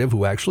Edina native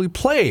who actually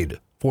played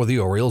for the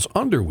Orioles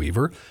under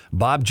Weaver.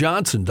 Bob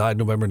Johnson died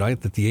November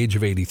 9th at the age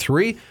of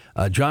 83.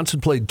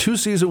 Johnson played 2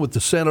 seasons with the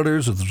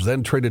Senators, was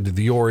then traded to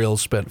the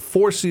Orioles, spent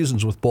 4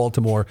 seasons with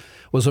Baltimore,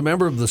 was a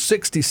member of the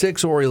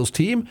 66 Orioles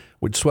team,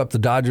 which swept the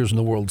Dodgers in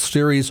the World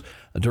Series.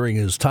 During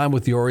his time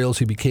with the Orioles,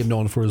 he became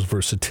known for his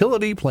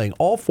versatility, playing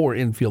all 4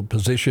 infield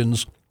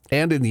positions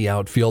and in the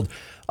outfield.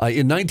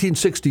 In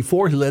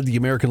 1964, he led the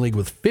American League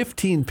with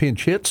 15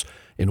 pinch hits.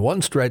 In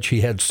one stretch,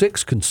 he had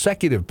 6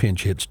 consecutive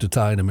pinch hits to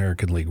tie an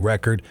American League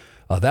record.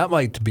 That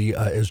might be,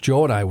 as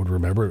Joe and I would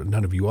remember,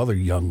 none of you other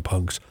young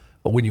punks,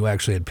 when you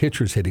actually had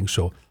pitchers hitting,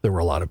 so there were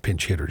a lot of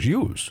pinch hitters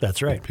used.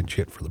 That's right. Pinch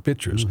hit for the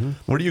pitchers. Mm-hmm.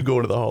 What do you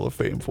go to the Hall of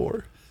Fame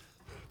for?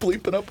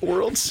 Bleeping up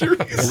World Series.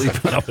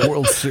 Bleeping up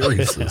World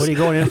Series. What are you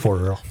going in for,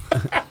 Earl?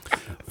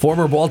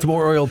 Former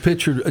Baltimore Oriole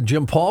pitcher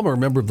Jim Palmer, a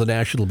member of the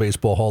National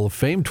Baseball Hall of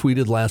Fame,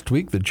 tweeted last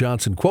week that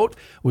Johnson, quote,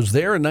 was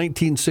there in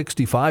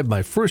 1965,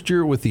 my first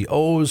year with the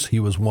O's. He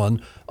was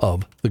one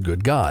of the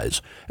good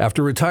guys.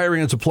 After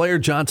retiring as a player,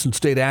 Johnson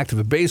stayed active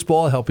in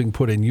baseball, helping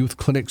put in youth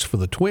clinics for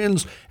the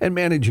Twins and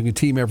managing a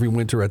team every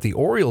winter at the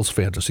Orioles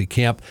fantasy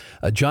camp.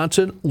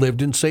 Johnson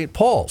lived in St.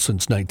 Paul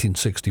since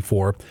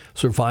 1964,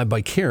 survived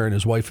by Karen,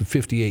 his wife of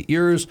 58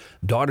 years,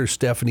 daughter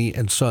Stephanie,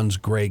 and sons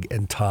Greg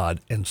and Todd,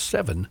 and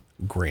 7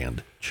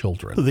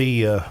 grandchildren.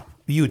 The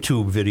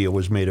YouTube video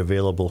was made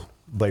available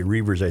by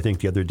Reavers, I think,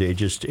 the other day,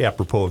 just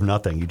apropos of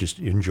nothing. You just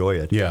enjoy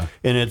it. Yeah.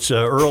 And it's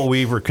Earl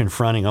Weaver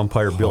confronting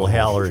umpire Bill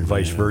Haller and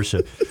vice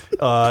versa.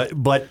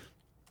 And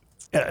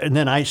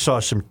then I saw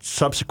some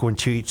subsequent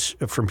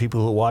tweets from people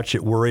who watched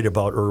it worried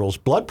about Earl's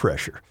blood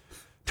pressure,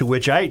 to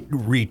which I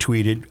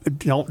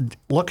retweeted,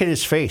 look at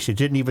his face. It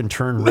didn't even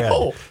turn red.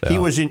 No.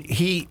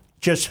 He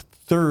just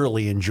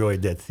thoroughly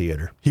enjoyed that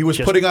theater. He was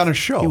putting on a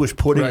show. He was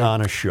putting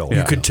on a show.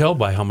 You could tell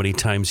by how many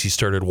times he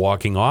started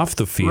walking off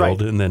the field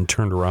Right. and then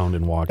turned around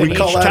and walked And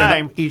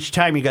back. each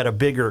time he got a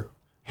bigger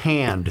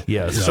hand.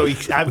 Yes. So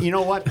you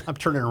know what? I'm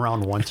turning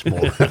around once more.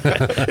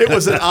 It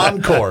was an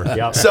encore.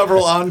 Yep.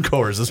 Several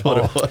encores is what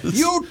it was.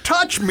 You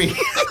touch me.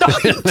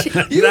 You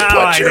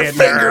put your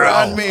finger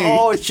on me.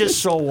 Oh, it's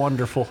just so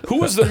wonderful. Who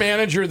was the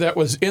manager that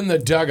was in the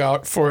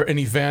dugout for an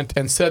event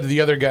and said to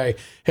the other guy,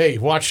 "Hey,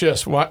 watch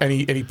this," and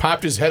he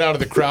popped his head out of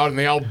the crowd and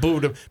they all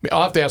booed him?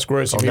 I'll have to ask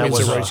Royce. Maybe it's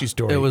a Royce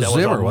story. It was That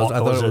Zimmer. was I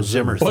thought it was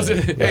Zimmer. Zimmer. Was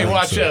it? Hey,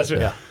 watch this.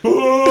 Yeah.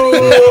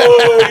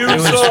 Oh, you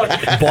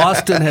suck.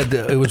 Boston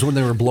it was when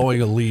they were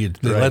blowing a lead.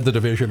 They led the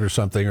division or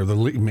something, or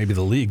maybe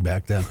the league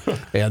back then.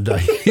 And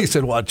he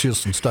said, "Watch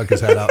this," and stuck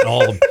his head out, and all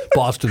the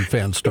Boston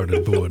fans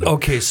started booing him.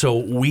 Okay, so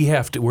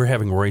we're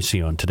having Royce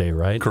on today,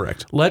 right?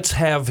 Correct. Let's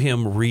have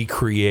him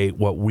recreate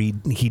what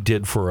he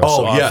did for us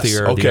off yes, the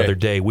air okay. the other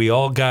day. We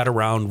all got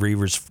around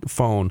Reaver's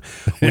phone.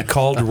 We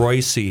called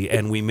Royce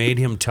and we made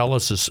him tell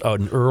us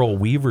an Earl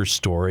Weaver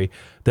story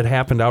that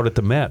happened out at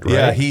the Met,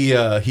 right?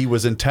 Yeah, he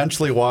was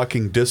intentionally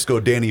walking Disco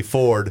Danny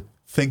Ford,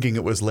 thinking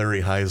it was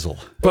Larry Heisel.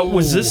 But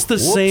was this the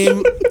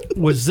same?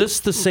 Was this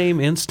the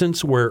same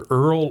instance where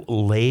Earl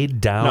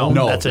laid down?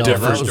 No, that's a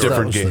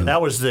different game.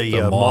 That was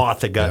the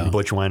moth that got in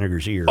Butch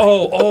Weinerger's ear.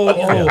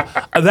 Oh.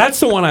 That's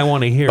the one I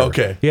want to hear.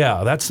 Okay.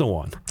 Yeah, that's the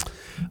one.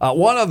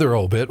 One other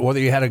obit, whether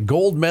you had a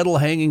gold medal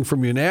hanging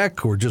from your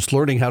neck or just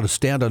learning how to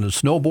stand on a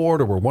snowboard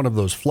or were one of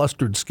those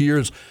flustered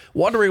skiers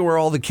wondering where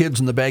all the kids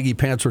in the baggy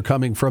pants were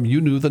coming from, you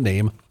knew the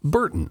name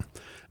Burton.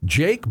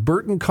 Jake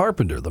Burton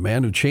Carpenter, the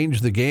man who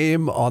changed the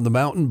game on the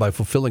mountain by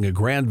fulfilling a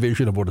grand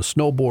vision of what a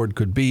snowboard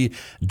could be,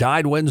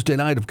 died Wednesday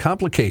night of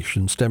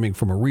complications stemming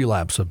from a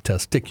relapse of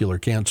testicular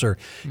cancer.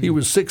 He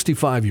was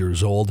 65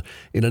 years old.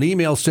 In an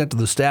email sent to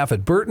the staff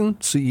at Burton,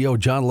 CEO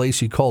John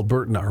Lacey called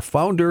Burton our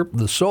founder,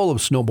 the soul of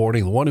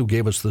snowboarding, the one who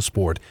gave us the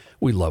sport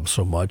we love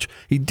so much.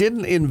 He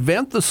didn't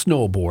invent the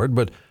snowboard,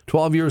 but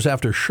 12 years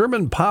after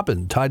Sherman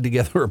Poppin tied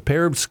together a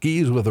pair of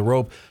skis with a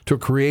rope to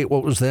create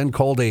what was then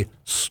called a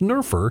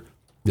snurfer,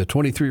 the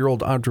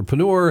 23-year-old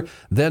entrepreneur,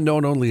 then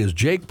known only as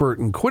Jake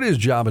Burton, quit his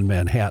job in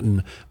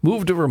Manhattan,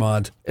 moved to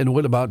Vermont, and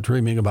went about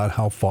dreaming about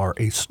how far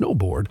a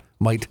snowboard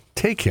might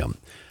take him.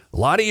 A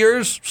lot of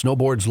years,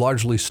 snowboards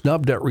largely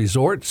snubbed at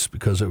resorts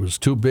because it was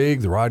too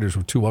big, the riders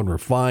were too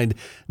unrefined,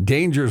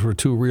 dangers were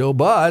too real,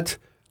 but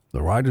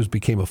the riders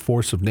became a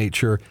force of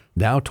nature.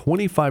 Now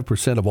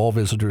 25% of all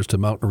visitors to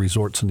mountain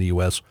resorts in the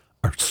U.S.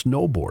 are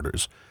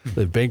snowboarders.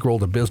 They've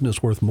bankrolled a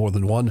business worth more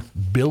than $1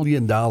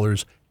 billion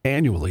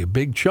annually, a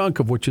big chunk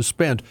of which is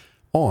spent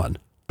on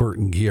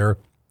Burton gear.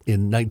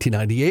 In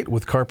 1998,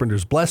 with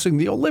Carpenter's blessing,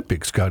 the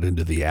Olympics got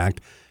into the act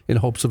in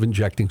hopes of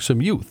injecting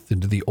some youth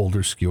into the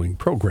older skiing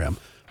program,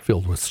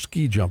 filled with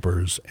ski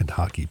jumpers and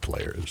hockey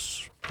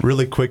players.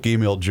 Really quick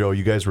email, Joe.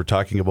 You guys were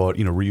talking about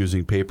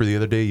reusing paper the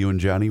other day. You and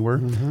Johnny were.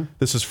 Mm-hmm.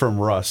 This is from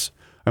Russ.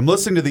 I'm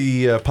listening to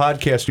the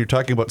podcast and you're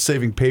talking about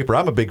saving paper.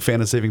 I'm a big fan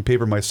of saving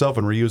paper myself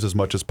and reuse as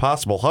much as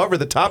possible. However,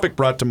 the topic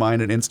brought to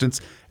mind an instance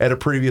at a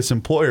previous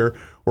employer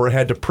where I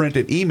had to print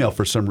an email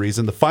for some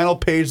reason. The final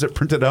page that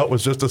printed out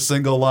was just a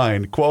single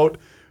line, quote,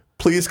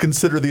 "Please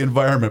consider the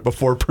environment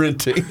before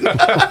printing."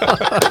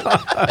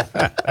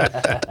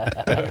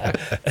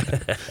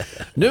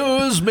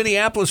 News: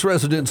 Minneapolis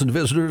residents and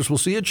visitors will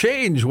see a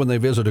change when they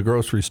visit a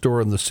grocery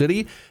store in the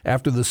city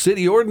after the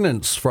city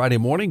ordinance Friday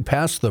morning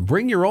passed the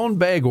Bring Your Own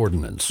Bag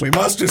ordinance. We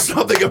must do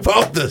something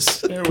about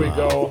this. There we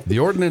go. The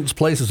ordinance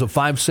places a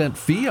 5-cent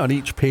fee on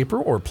each paper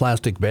or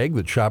plastic bag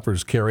that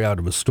shoppers carry out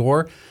of a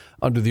store.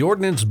 Under the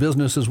ordinance,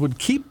 businesses would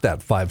keep that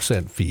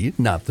 5-cent fee,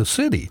 not the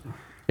city.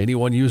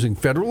 Anyone using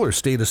federal or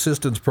state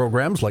assistance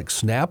programs like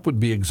SNAP would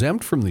be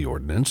exempt from the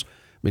ordinance.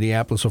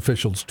 Minneapolis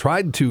officials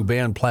tried to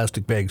ban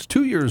plastic bags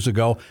 2 years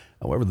ago.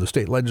 However, the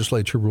state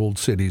legislature ruled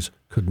cities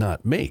could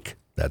not make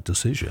that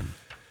decision.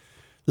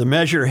 The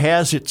measure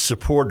has its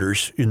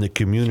supporters in the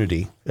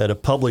community. At a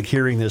public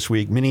hearing this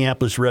week,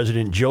 Minneapolis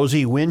resident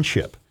Josie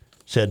Winship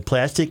said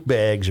plastic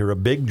bags are a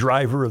big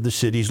driver of the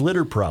city's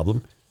litter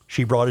problem.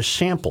 She brought a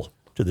sample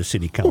to the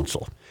city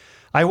council.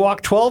 I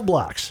walked 12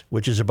 blocks,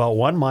 which is about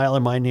 1 mile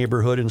in my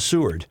neighborhood in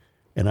Seward,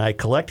 and I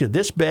collected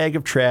this bag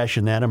of trash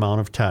in that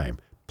amount of time.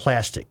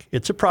 Plastic.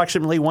 It's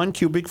approximately 1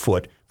 cubic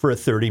foot for a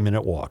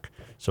 30-minute walk.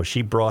 So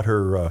she brought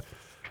her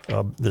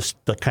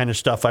the kind of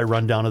stuff I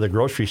run down to the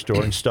grocery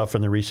store and stuff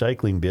in the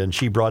recycling bin.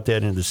 She brought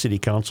that into the city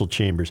council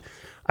chambers.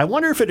 I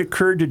wonder if it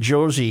occurred to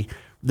Josie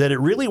that it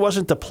really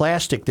wasn't the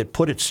plastic that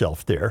put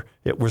itself there.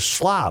 It was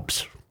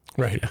slobs.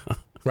 Right.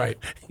 Right.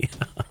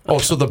 Oh,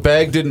 so the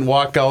bag didn't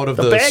walk out of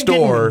the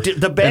store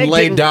and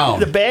lay down.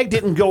 The bag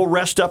didn't go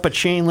rest up a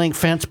chain link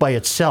fence by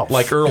itself.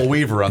 Like Earl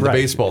Weaver on the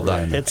baseball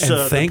diamond.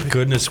 And thank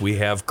goodness we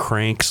have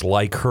cranks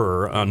like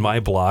her on my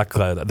block.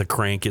 The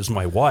crank is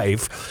my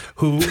wife,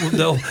 who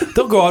they'll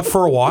go out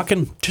for a walk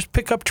and just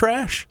pick up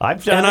trash.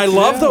 I've done and it. I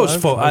love those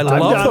folks. I love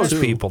done those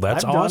it. people.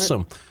 That's I've done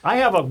awesome. it. I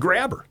have a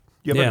grabber.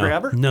 You have a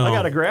grabber? No. I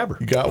got a grabber.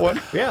 You got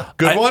one? Yeah.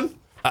 Good one?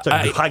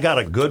 I got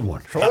a good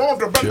one. I don't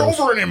have to bend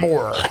over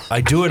anymore.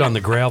 I do it on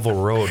the gravel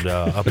road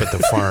up at the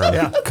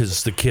farm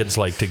because the kids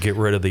like to get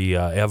rid of the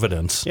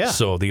evidence. Yeah.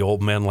 So the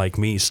old men like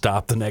me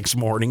stop the next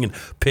morning and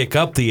pick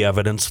up the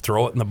evidence,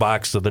 throw it in the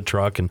box of the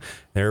truck, and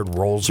there it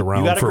rolls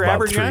around got a for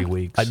grabber, about 3 John?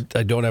 weeks.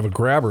 I don't have a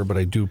grabber, but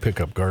I do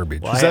pick up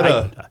garbage. Well, Is that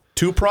a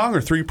 2-prong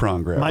or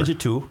 3-prong grabber? Mine's a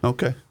 2.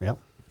 Okay. Yep.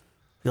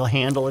 You'll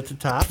handle at the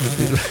top.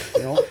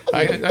 You know,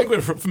 I think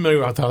we're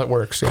familiar with how that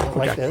works. Yeah.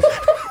 like Okay.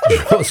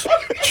 this.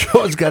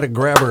 Joe's got a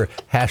grabber.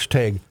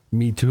 Hashtag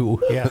me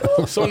too. Yeah.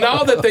 So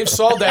now that they've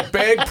solved that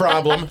bag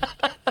problem,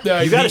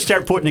 You got to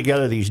start putting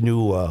together these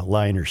new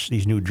liners,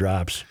 these new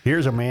drops.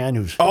 Here's a man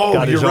who's Oh,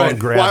 got his you're own right.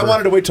 grabber. Well, I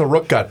wanted to wait till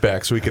Rook got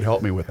back so he could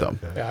help me with them.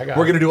 Yeah, I got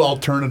We're it. going to do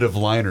alternative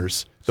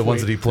liners, the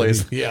ones that he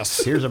plays.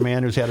 Yes. Here's a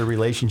man who's had a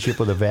relationship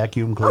with a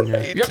vacuum cleaner.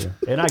 Yep.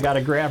 And I got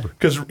a grabber.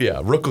 Because,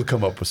 Rook will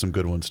come up with some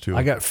good ones, too.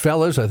 I got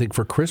fellas. I think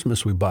for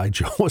Christmas we buy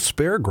Joe a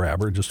spare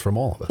grabber just from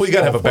all of us. Well, you got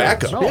to have a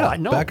backup. No, Yeah, I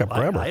know. backup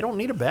grabber. I don't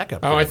need a backup.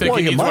 Oh, I think Well,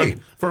 he you needs might.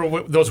 one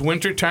for those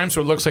winter times,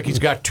 so it looks like he's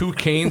got 2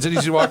 canes that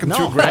he's walking No,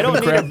 through. I grabbing don't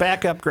need a crap.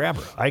 backup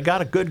grabber. I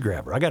got a good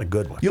grabber. I got a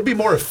good one. You'll be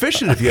more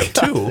efficient if you have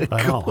 2.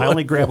 I know. I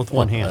only grab with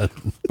one hand.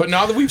 But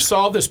now that we've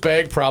solved this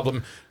bag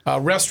problem,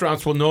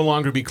 restaurants will no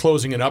longer be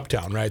closing in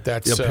Uptown, right?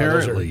 That's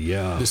Apparently, those are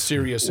yeah. the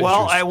serious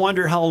Well, issues. I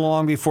wonder how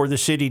long before the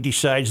city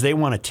decides they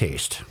want to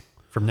taste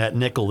from that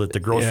nickel that the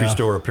grocery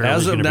store apparently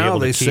As is of going to be now, able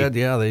to they keep. said,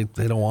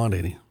 they don't want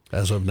any.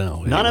 As of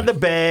now. None of anyway. the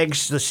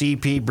bags the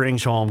CP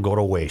brings home go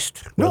to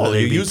waste. No, Whether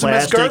they you be use them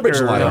as plastic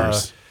garbage or,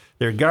 liners.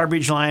 They're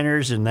garbage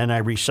liners, and then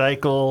I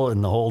recycle,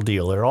 and the whole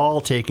deal. They're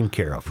all taken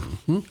care of.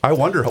 I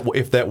wonder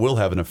if that will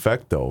have an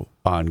effect, though,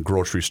 on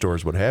grocery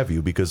stores, what have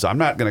you, because I'm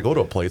not going to go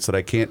to a place that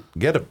I can't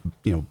get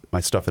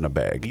my stuff in a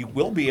bag. You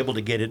will be able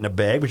to get it in a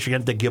bag, but you're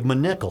going to have to give them a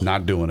nickel.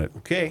 Not doing it.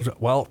 Okay.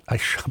 Well, I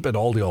shop at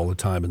Aldi all the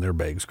time, and their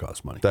bags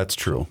cost money. That's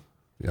true.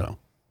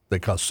 They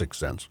cost 6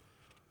 cents.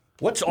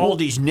 What's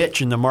Aldi's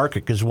niche in the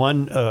market? Because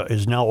one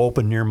is now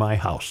open near my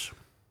house.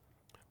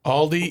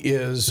 Aldi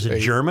is Is it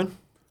German?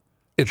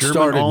 It German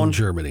started in owned?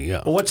 Germany,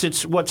 yeah. Well, what's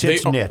its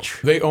own- niche?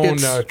 They own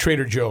It's-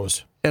 Trader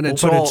Joe's. And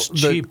it's but all it's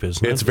cheap,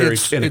 isn't it? It's very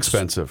It's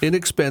inexpensive.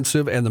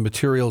 inexpensive, and the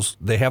materials,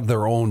 they have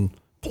their own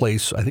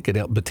place, I think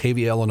in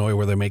Batavia, Illinois,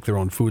 where they make their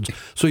own foods.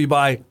 So you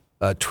buy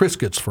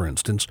Triscuits, for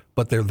instance,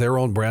 but they're their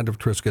own brand of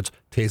Triscuits,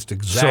 taste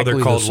exactly so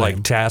they're called the same.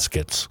 like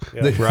Taskets,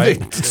 They, right?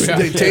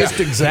 they taste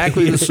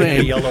exactly the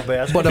same, Yellow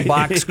basket. but a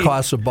box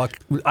costs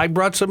 $1. I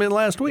brought some in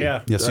last week.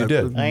 Yeah. Yes, you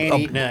did. I ain't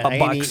eating a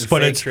box.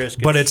 but it's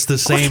the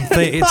same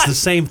thing. It's the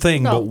same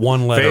thing, but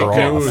one letter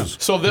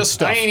off. So this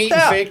stuff, I ain't eating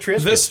fake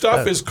Triscuits. this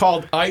stuff is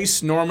called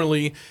ice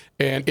normally,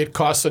 and it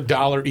costs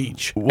 $1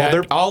 each. Well, At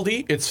they're-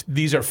 Aldi,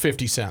 these are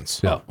 50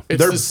 cents. Yeah. It's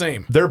They're the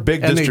same. They're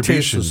big And they taste the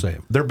distribution.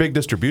 same. They're big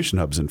distribution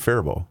hubs in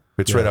Faribault.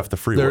 It's right off the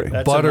freeway.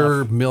 They're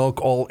butter,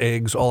 milk, all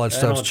eggs, all that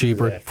stuff's don't do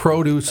cheaper. that.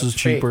 Produce is fake.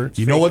 cheaper.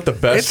 You know what the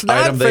best It's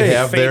not item they fake.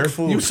 have Fake there?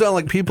 food. You sound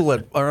like people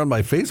that are on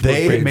my Facebook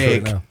They page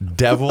make right now.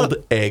 deviled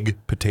egg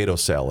potato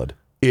salad.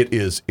 It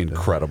is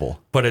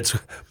incredible. But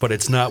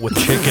it's not with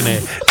chicken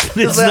eggs.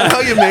 Is that how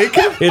you make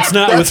it? It's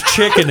not with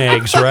chicken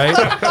eggs, right?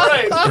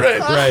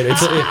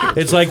 right.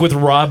 It's like with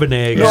robin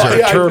eggs No, or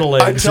yeah, turtle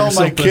I eggs. tell or my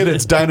something. kid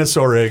it's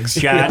dinosaur eggs.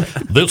 John,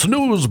 This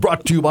news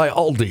brought to you by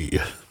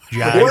Aldi.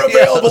 We're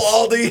available,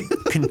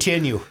 Aldi.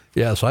 continue.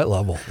 Yes, I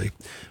love Aldi.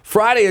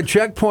 Friday, a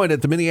checkpoint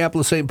at the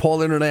Minneapolis-St.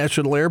 Paul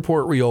International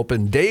Airport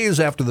reopened days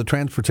after the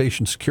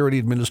Transportation Security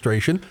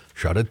Administration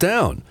shut it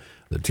down.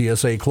 The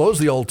TSA closed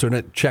the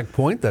alternate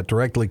checkpoint that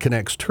directly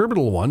connects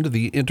Terminal 1 to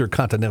the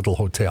Intercontinental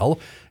Hotel.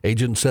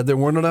 Agents said there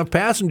weren't enough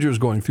passengers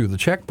going through the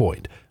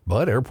checkpoint.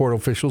 But airport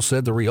officials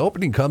said the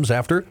reopening comes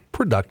after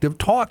productive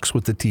talks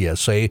with the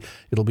TSA.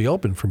 It'll be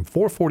open from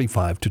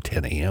 4:45 to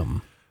 10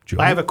 a.m. Joe?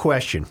 I have a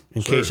question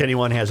in case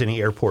anyone has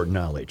any airport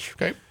knowledge.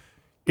 Okay.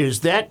 Is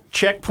that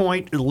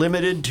checkpoint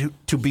limited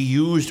to be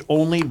used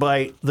only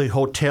by the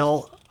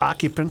hotel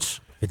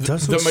occupants? It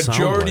doesn't The sound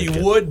majority like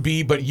it. would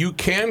be, but you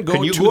can go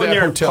Can you to go that in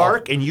there hotel. and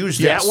park and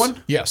use Yes. that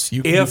one? Yes,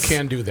 you If-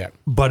 can do that.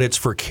 But it's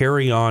for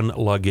carry-on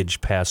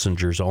luggage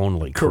passengers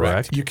only,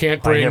 correct? You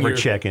can't I bring never your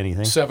check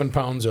anything. 7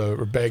 pounds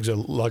or bags of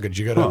luggage.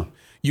 You gotta.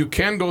 You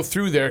can go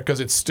through there because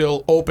it's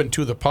still open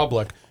to the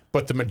public,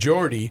 but the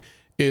majority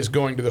is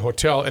going to the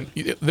hotel, and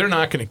they're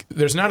not going to.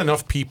 There's not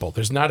enough people.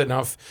 There's not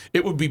enough.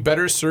 It would be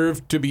better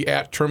served to be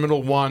at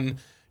Terminal 1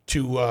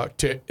 to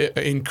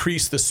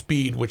increase the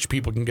speed which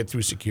people can get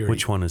through security.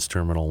 Which one is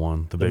Terminal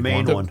 1? The big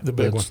main one? one. The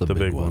big That's one. the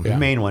big one. The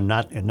main one,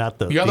 not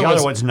the The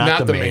other one's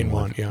not the main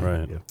one. Yeah.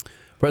 Right.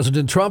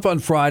 President Trump on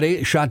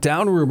Friday shot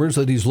down rumors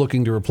that he's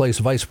looking to replace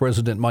Vice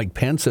President Mike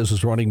Pence as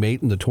his running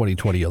mate in the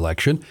 2020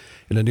 election.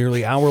 In a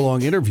nearly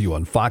hour-long interview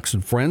on Fox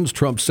and Friends,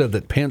 Trump said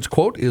that Pence,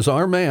 quote, is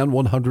our man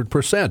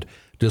 100%,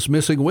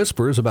 dismissing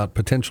whispers about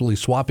potentially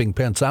swapping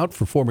Pence out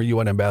for former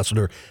UN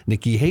Ambassador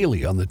Nikki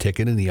Haley on the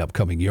ticket in the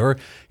upcoming year.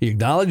 He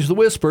acknowledged the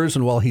whispers,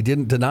 and while he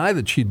didn't deny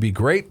that she'd be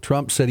great,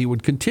 Trump said he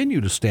would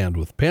continue to stand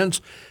with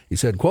Pence. He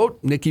said, quote,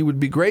 Nikki would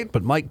be great,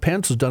 but Mike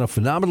Pence has done a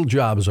phenomenal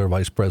job as our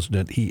vice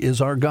president. He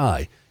is our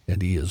guy,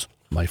 and he is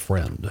my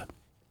friend.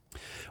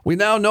 We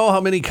now know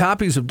how many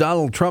copies of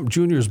Donald Trump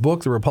Jr.'s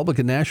book the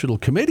Republican National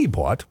Committee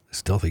bought. I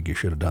still think you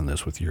should have done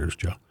this with yours,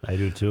 Joe. I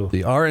do too.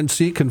 The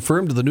RNC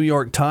confirmed to the New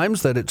York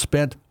Times that it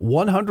spent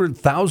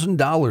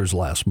 $100,000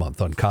 last month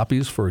on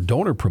copies for a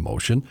donor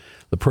promotion.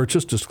 The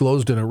purchase,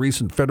 disclosed in a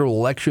recent Federal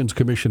Elections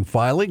Commission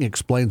filing,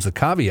 explains the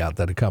caveat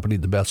that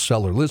accompanied the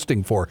bestseller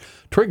listing for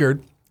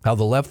Triggered, How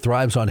the Left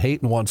Thrives on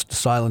Hate and Wants to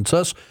Silence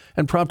Us,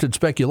 and prompted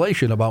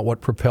speculation about what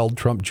propelled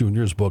Trump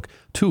Jr.'s book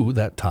to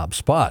that top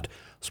spot.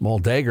 Small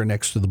dagger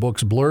next to the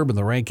book's blurb, and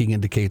the ranking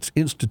indicates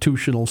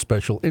institutional,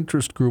 special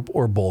interest group,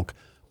 or bulk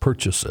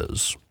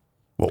purchases.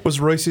 What was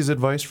Royce's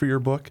advice for your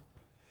book?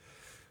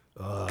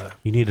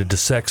 You needed to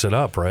sex it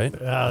up, right?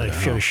 They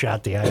should have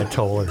shot the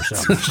Ayatollah or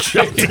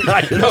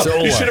something.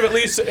 No, you should have at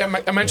least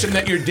mentioned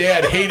that your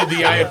dad hated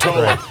the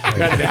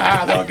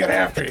Ayatollah. They'll get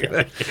after you.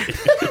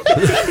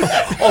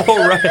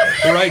 Oh,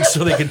 right.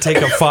 So they can take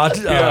a font,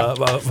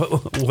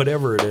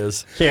 whatever it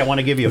is. Hey, I want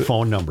to give you a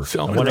phone number.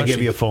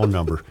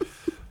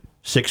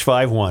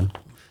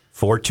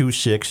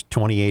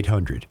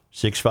 651-426-2800.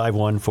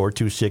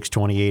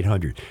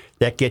 651-426-2800.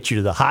 That gets you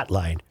to the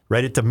hotline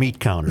right at the meat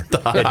counter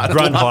at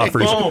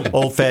Grundhofer's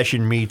Old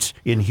Fashioned Meats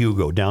in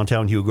Hugo,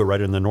 downtown Hugo,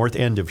 right on the north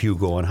end of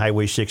Hugo on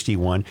Highway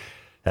 61.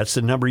 That's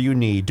the number you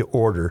need to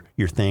order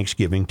your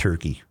Thanksgiving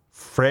turkey.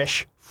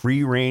 Fresh,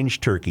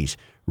 free-range turkeys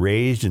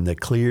raised in the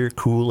clear,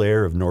 cool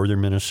air of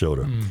northern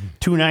Minnesota.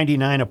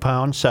 $2.99 a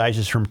pound,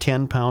 sizes from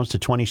 10 pounds to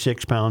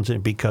 26 pounds,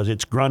 and because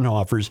it's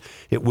Grundhofer's,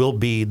 it will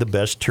be the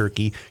best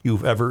turkey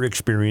you've ever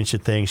experienced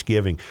at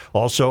Thanksgiving.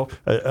 Also,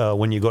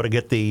 when you go to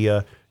get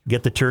the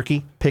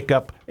turkey, pick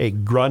up a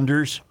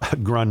Grundhofer's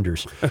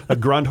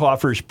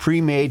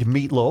pre-made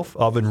meatloaf,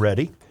 oven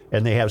ready.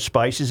 And they have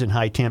spices and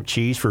high-temp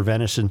cheese for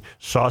venison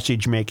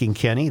sausage making,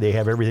 Kenny. They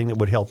have everything that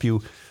would help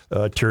you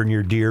turn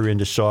your deer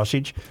into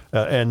sausage.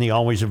 And the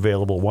always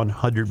available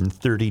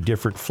 130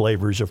 different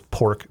flavors of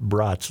pork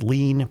brats,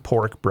 lean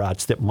pork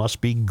brats that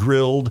must be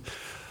grilled,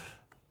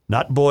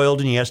 not boiled.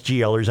 And yes,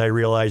 GLers, I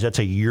realize that's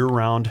a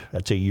year-round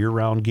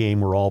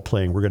game we're all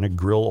playing. We're going to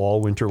grill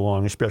all winter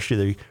long,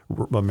 especially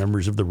the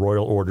members of the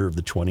Royal Order of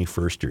the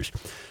 21sters.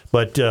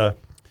 But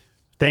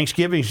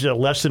Thanksgiving's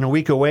less than a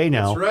week away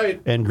now. That's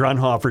right. And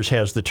Grundhofer's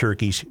has the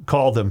turkeys.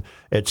 Call them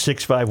at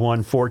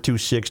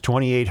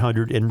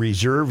 651-426-2800 and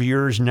reserve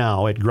yours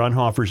now at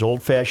Grundhofer's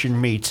Old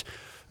Fashioned Meats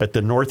at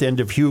the north end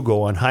of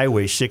Hugo on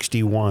Highway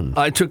 61.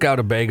 I took out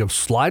a bag of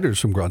sliders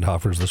from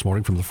Grundhofer's this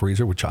morning from the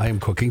freezer, which I am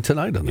cooking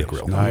tonight on the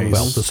grill.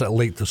 Nice. Well,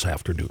 late this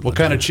afternoon. What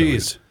kind of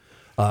cheese?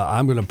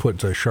 I'm going to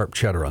put sharp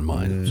cheddar on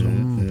mine. So.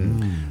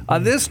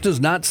 This does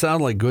not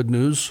sound like good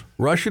news.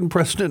 Russian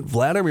President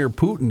Vladimir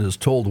Putin has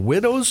told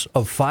widows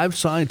of 5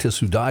 scientists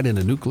who died in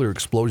a nuclear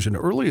explosion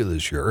earlier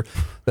this year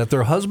that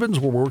their husbands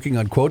were working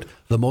on, quote,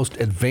 the most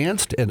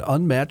advanced and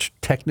unmatched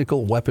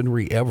technical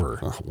weaponry ever.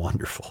 Oh,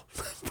 wonderful.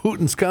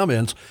 Putin's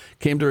comments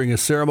came during a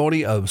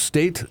ceremony of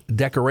state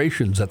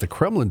decorations at the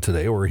Kremlin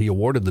today, where he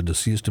awarded the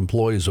deceased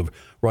employees of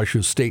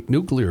Russia's state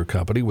nuclear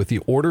company with the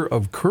Order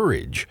of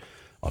Courage.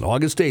 On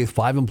August 8th,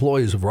 5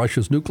 employees of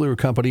Russia's nuclear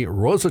company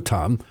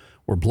Rosatom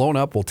were blown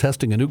up while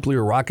testing a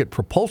nuclear rocket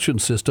propulsion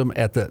system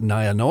at the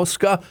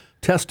Nyanovska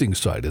testing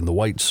site in the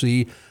White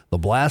Sea. The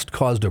blast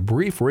caused a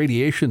brief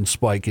radiation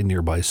spike in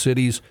nearby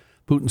cities.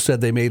 Putin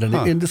said they made an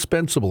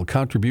indispensable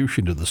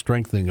contribution to the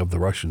strengthening of the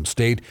Russian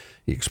state.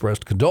 He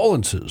expressed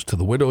condolences to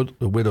the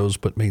widows,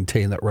 but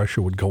maintained that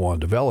Russia would go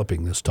on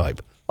developing this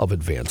type of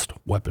advanced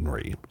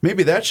weaponry.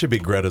 Maybe that should be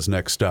Greta's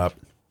next stop.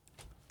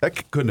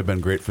 That couldn't have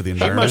been great for the She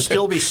environment. must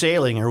still be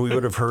sailing, or we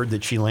would have heard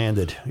that she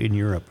landed in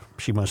Europe.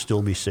 She must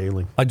still be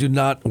sailing. I do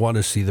not want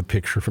to see the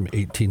picture from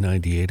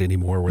 1898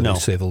 anymore where they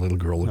say the little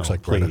girl looks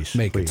like Greta.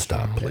 Make it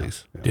stop,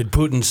 please. Yeah. Did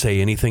Putin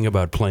say anything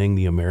about playing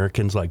the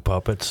Americans like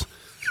puppets?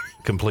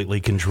 Completely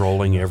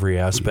controlling every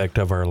aspect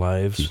of our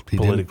lives,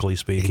 politically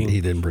speaking? He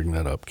didn't bring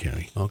that up,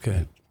 Kenny.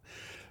 Okay.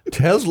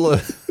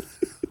 Tesla,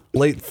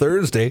 late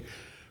Thursday,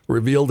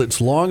 revealed its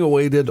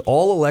long-awaited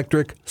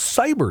all-electric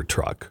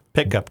Cybertruck.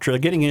 Pickup truck,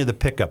 getting into the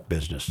pickup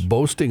business.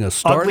 Boasting a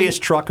starting...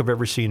 Ugliest truck I've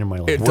ever seen in my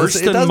life. It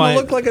doesn't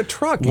look like a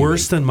truck.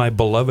 Worse than my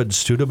beloved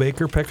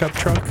Studebaker pickup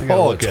truck?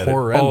 Oh, it's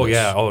horrendous. Oh,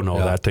 yeah. Oh, no,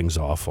 that thing's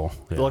awful.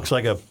 Yeah. It looks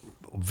like a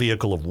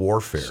vehicle of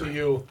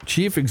warfare.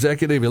 Chief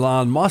Executive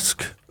Elon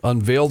Musk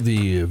unveiled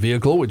the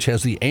vehicle, which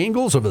has the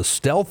angles of a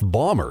stealth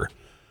bomber.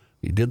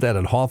 He did that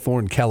in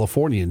Hawthorne,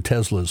 California, in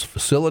Tesla's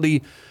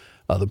facility.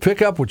 The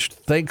pickup, which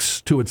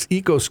thanks to its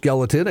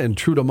ecoskeleton and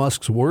true to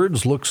Musk's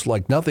words, looks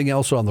like nothing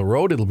else on the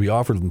road. It'll be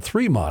offered in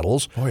 3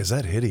 models. Boy, is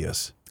that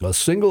hideous. A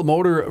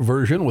single-motor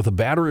version with a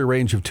battery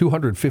range of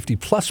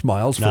 250-plus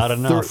miles for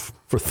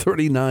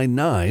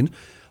 $39,900.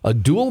 A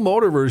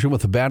dual-motor version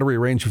with a battery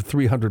range of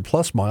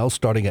 300-plus miles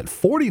starting at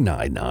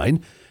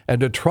 $49,900.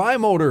 And a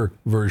tri-motor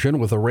version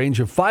with a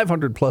range of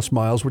 500-plus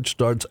miles, which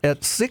starts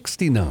at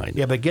 $69,900.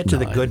 Yeah, but get to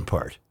the good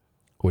part.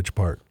 Which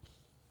part?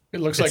 It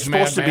looks It's like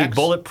supposed to be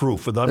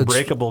bulletproof with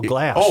unbreakable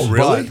glass. Oh,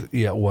 really?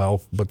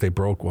 But they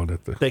broke one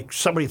at the.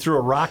 Somebody threw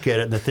a rock at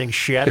it, and the thing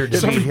shattered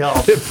to need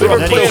help. And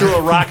then he threw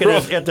a rocket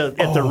at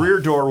the rear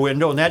door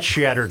window, and that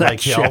shattered like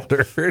hell. They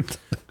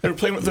were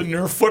playing with the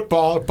Nerf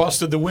football. It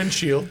busted the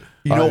windshield.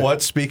 You know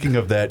what? Speaking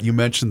of that, you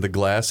mentioned the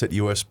glass at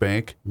U.S.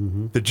 Bank.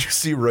 Did you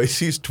see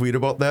Ricey's tweet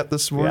about that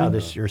this morning?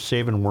 Yeah, you're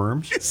saving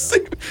worms.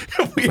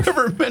 Have we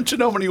ever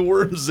mentioned how many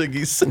worms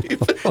Ziggy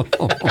saved?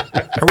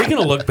 Are we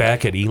going to look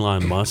back at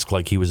Elon Musk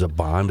like he was a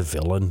Bond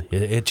villain?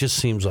 It just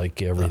seems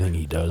like everything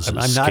he does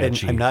is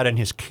sketchy. I'm not in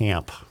his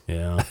camp.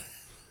 Yeah.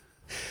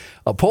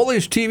 A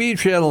Polish TV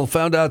channel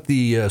found out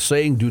the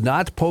saying, "Do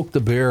not poke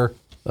the bear,"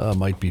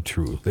 might be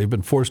true. They've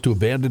been forced to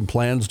abandon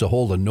plans to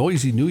hold a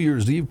noisy New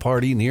Year's Eve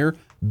party near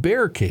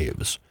bear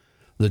caves.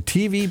 The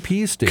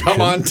TVP station.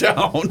 Come on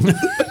down.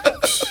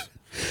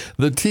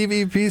 The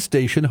TVP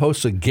station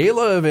hosts a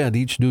gala event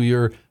each New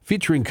Year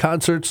featuring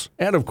concerts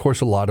and, of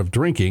course, a lot of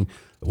drinking.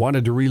 They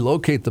wanted to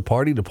relocate the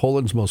party to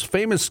Poland's most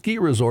famous ski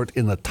resort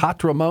in the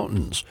Tatra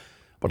Mountains.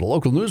 But a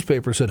local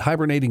newspaper said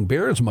hibernating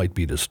bears might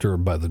be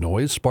disturbed by the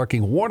noise,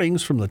 sparking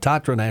warnings from the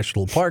Tatra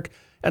National Park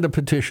and a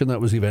petition that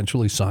was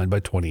eventually signed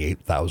by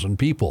 28,000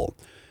 people.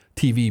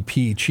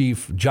 TVP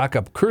chief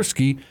Jakub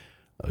Kurski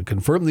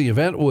confirmed the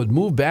event would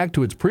move back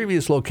to its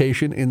previous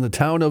location in the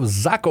town of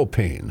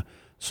Zakopane,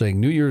 saying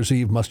New Year's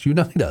Eve must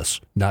unite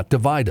us, not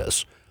divide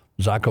us.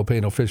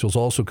 Zakopane officials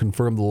also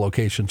confirmed the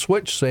location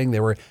switch, saying they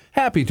were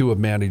happy to have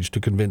managed to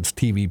convince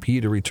TVP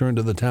to return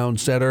to the town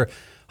center.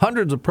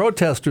 Hundreds of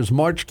protesters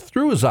marched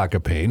through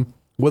Zakopane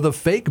with a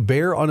fake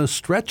bear on a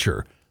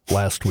stretcher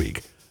last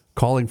week,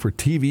 calling for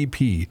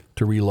TVP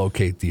to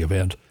relocate the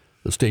event.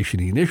 The station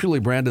initially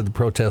branded the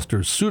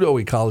protesters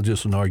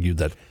pseudo-ecologists and argued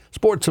that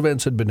sports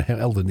events had been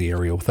held in the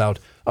area without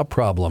a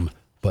problem,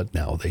 but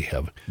now they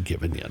have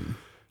given in.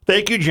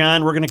 Thank you,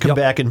 John. We're going to come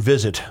back and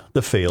visit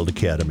the failed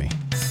academy.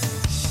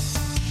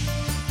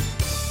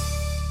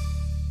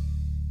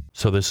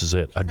 So this is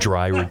it, a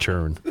dry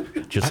return,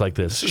 just like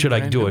this. Should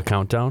I do a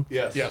countdown?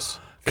 Yes.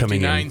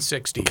 Coming in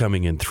 5960.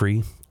 Coming in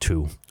 3,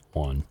 2,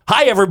 1.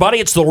 Hi, everybody.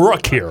 It's the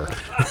Rook here.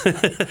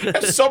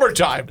 It's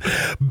summertime.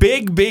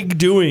 Big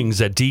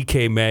doings at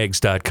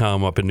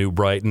dkmags.com up in New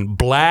Brighton.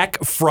 Black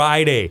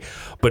Friday.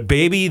 But,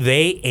 baby,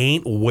 they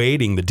ain't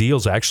waiting. The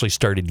deals actually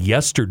started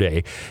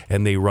yesterday,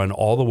 and they run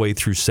all the way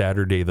through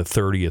Saturday the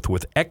 30th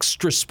with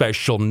extra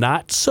special,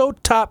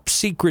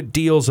 not-so-top-secret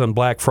deals on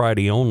Black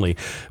Friday only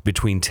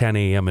between 10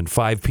 a.m. and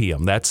 5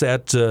 p.m. That's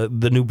at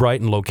the New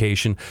Brighton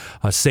location.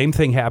 Same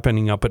thing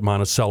happening up at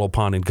Monticello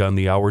Pond and Gun.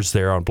 The hours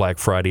there on Black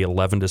Friday,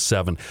 11 to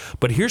 7.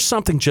 But here's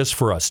something just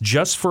for us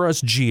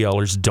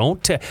GLers.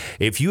 Don't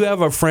if you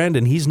have a friend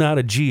and he's not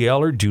a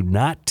GLer, do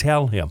not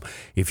tell him.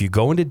 If you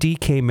go into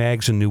DK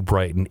Mags in New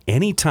Brighton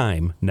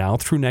anytime now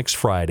through next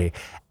Friday,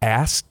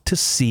 ask to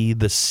see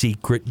the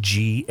secret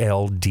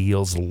GL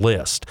deals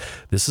list.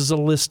 This is a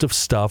list of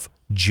stuff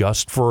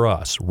just for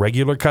us.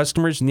 Regular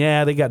customers,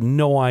 they got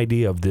no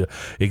idea of the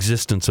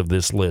existence of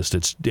this list.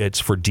 It's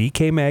for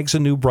DK Mags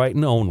in New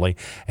Brighton only,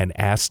 and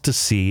ask to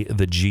see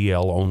the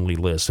GL only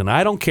list. And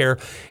I don't care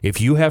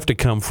if you have to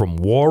come from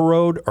War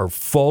Road or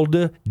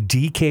Fulda,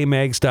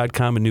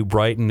 DKMags.com in New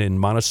Brighton and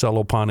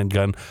Monticello Pond and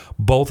Gun,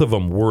 both of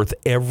them worth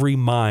every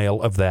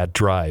mile of that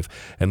drive.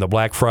 And the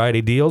Black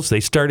Friday deals, they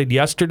started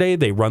yesterday.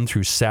 They run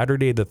through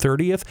Saturday the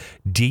 30th,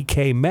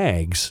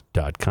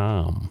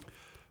 DKMags.com.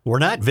 We're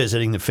not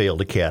visiting the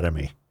failed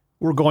academy.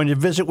 We're going to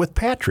visit with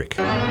Patrick.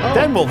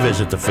 Then we'll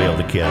visit the failed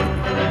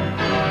academy.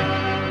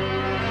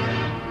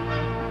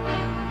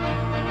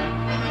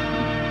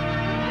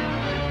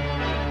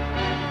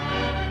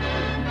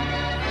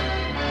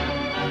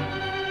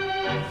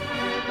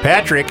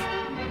 Patrick.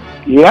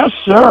 Yes,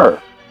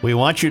 sir. We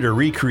want you to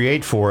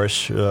recreate for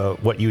us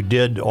what you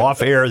did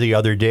off air the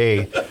other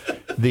day.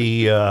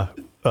 The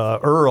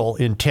Earl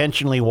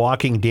intentionally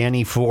walking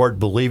Danny Ford,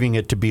 believing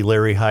it to be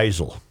Larry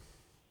Heisel.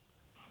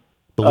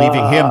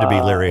 Believing him to be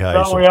Larry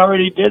Heisel. No, we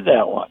already did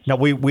that once. No,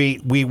 we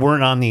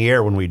weren't on the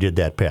air when we did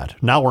that,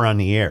 Pat. Now we're on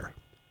the air.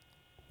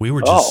 We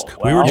were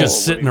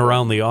just sitting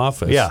around the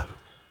office. Yeah.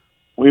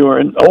 We were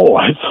in. Oh,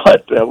 I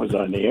thought that was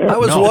on the air. I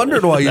was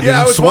wondering why you didn't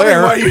I was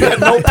swear. wondering why you had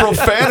no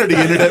profanity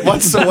in it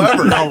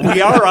whatsoever. No,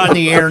 we are on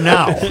the air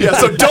now. Yeah,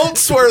 so don't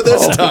swear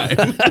this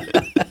time.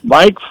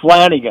 Mike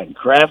Flanagan,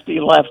 crafty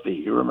lefty.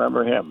 You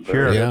remember him?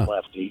 Sure. Very good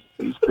lefty.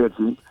 He's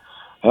pitching.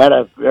 Had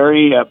a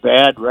very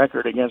bad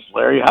record against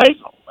Larry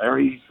Heisel.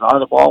 Larry saw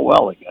the ball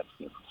well against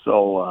him.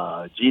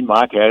 So Gene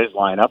Mock had his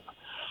lineup,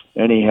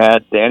 and he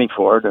had Danny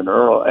Ford and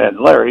Earl and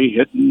Larry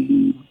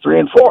hitting 3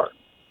 and 4,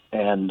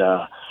 and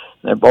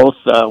they're both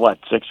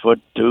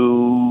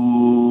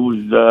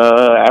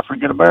 6'2"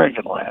 African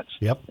American lads.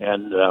 Yep.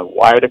 And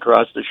wide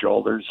across the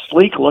shoulders,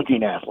 sleek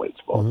looking athletes,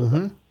 both of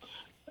them.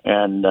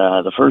 And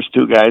the first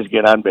two guys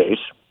get on base.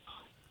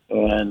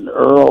 And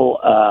Earl,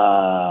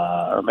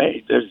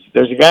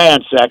 there's a guy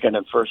on second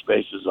and first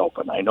base is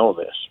open. I know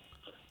this.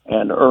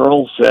 And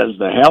Earl says,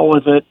 the hell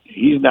with it.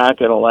 He's not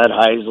going to let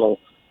Heisel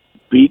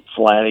beat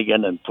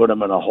Flanagan and put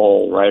him in a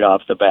hole right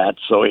off the bat.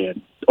 So he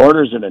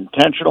orders an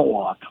intentional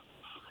walk.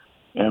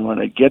 And when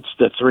it gets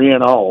to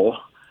 3-0,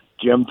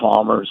 Jim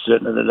Palmer is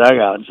sitting in the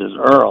dugout and says,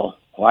 Earl,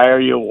 why are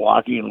you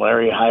walking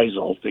Larry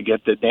Heisel to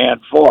get to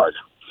Dan Ford?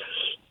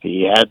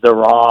 He had the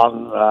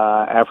wrong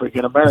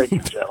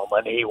African-American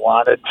gentleman. He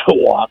wanted to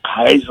walk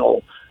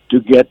Heisel to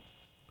get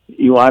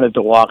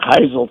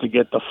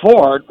the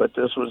Ford, but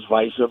this was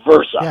vice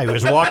versa. Yeah, he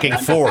was walking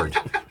Ford.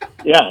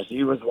 Yes,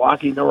 he was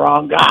walking the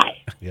wrong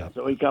guy. Yeah.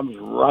 So he comes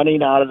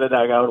running out of the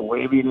dugout,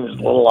 waving his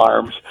little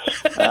arms,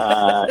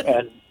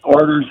 and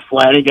orders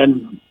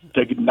Flanagan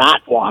to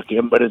not walk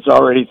him, but it's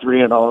already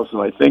 3-0,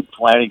 so I think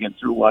Flanagan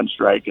threw one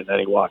strike, and then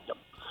he walked him.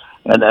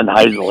 And then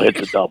Heisel hits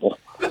a double,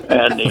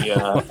 and he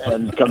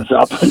and comes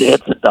up and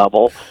hits a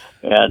double.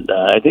 And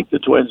I think the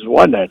Twins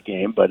won that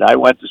game, but I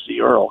went to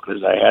see Earl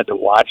because I had to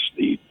watch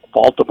the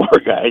Baltimore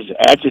guys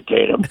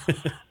agitate him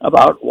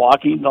about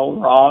walking the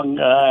wrong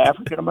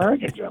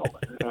African-American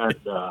gentleman.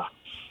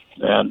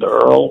 And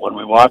Earl, when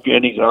we walk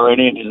in, he's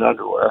already in his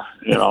underwear.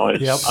 You know,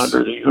 it's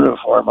under the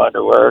uniform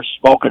underwear,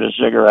 smoking a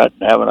cigarette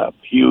and having a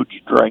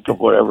huge drink of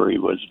whatever he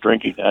was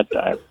drinking that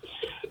time.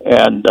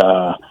 And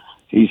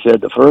he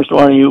said, the first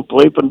one of you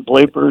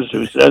bleepers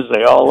who says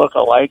they all look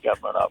alike,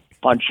 I'm going to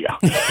punch you.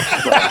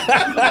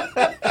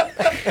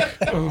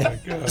 Oh, my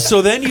God.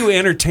 So then you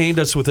entertained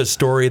us with a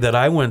story that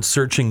I went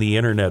searching the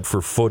internet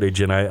for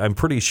footage, and I'm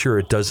pretty sure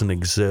it doesn't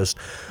exist,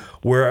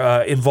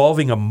 where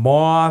involving a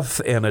moth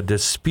and a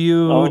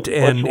dispute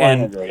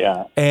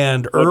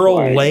and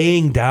Earl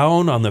laying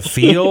down on the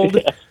field.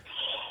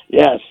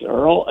 Yes,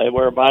 Earl.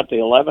 We're about the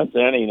 11th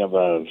inning of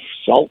a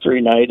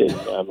sultry night in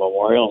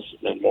Memorial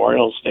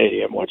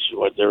Stadium, which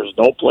there's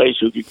no place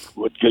who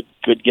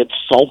could get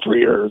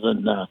sultrier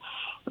than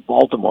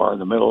Baltimore in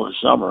the middle of the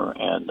summer.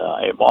 And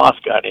a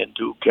moth got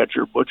into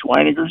catcher Butch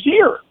Weininger's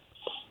ear,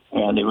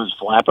 and he was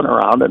flapping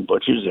around in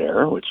Butch's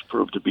ear, which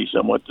proved to be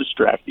somewhat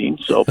distracting.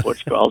 So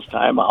Butch calls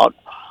timeout,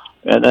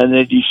 and then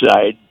they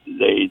decide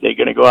they're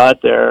going to go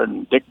out there,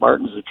 and Dick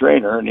Martin's the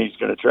trainer, and he's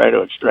going to try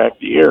to extract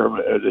the ear,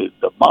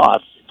 the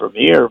moth from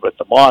the ear, but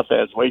the moth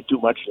has way too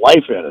much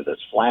life in it.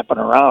 It's flapping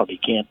around. He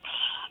can't,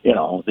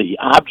 the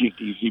object,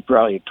 he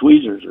probably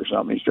tweezers or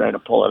something he's trying to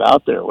pull it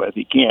out there with.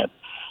 He can't.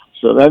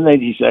 So then they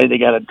decide they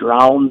got to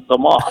drown the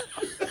moth.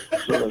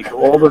 So they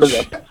go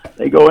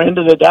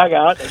into the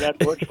dugout. They got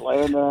Butch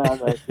laying there on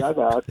the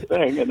dugout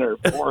thing, and they're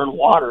pouring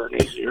water in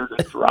his ear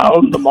to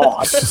drown the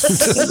moth. And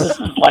this is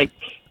like,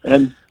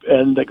 and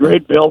the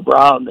great Bill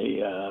Brown,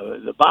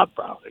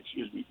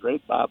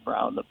 great Bob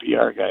Brown, the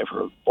PR guy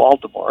for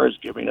Baltimore, is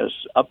giving us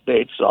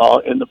updates all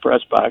in the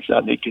press box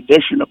on the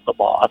condition of the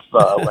moth,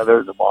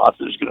 whether the moth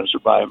is going to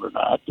survive or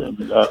not.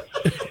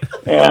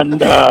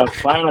 And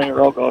finally,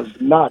 Earl goes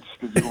nuts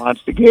because he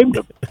wants the game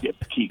to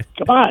keep.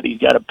 Come on, he's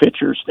got a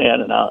pitcher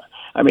standing out.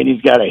 I mean,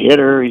 he's got a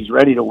hitter. He's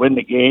ready to win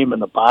the game in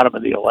the bottom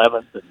of the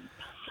 11th,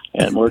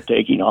 and we're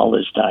taking all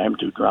this time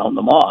to drown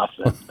the moth.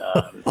 And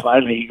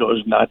finally, he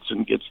goes nuts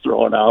and gets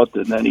thrown out,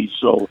 and then he's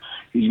going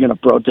to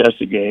protest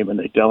the game, and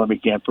they tell him he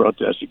can't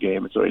protest the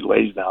game, and so he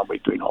lays down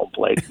between home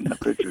plate and the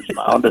pitcher's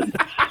mound, and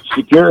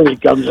security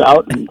comes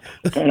out and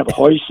kind of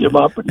hoists him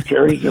up and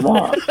carries him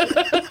off.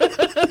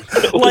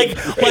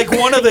 like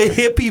one of the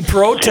hippie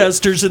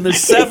protesters in the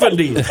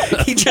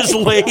 70s. He just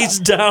lays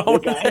down.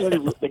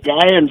 The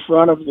guy in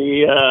front of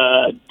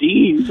the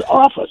dean's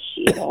office,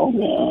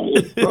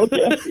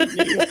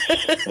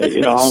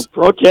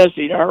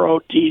 protesting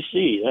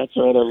ROTC. That's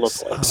what it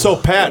looks like. So,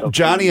 Pat,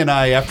 Johnny and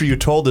I, after you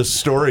told this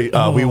story,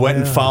 we went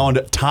and found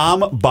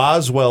Tom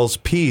Boswell's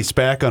piece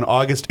back on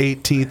August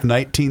 18th,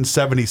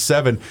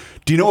 1977.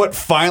 Do you know what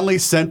finally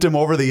sent him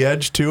over the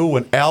edge, too?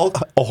 When a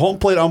home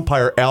plate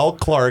umpire, Al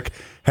Clark,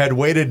 had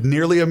waited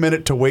nearly a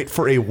minute to wait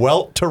for a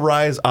welt to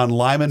rise on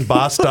Lyman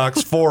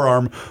Bostock's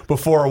forearm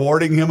before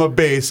awarding him a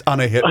base on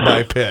a hit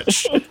by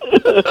pitch.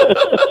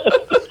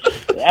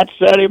 That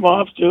set him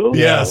off, too?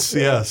 Yes,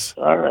 yes.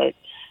 All right.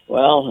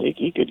 Well,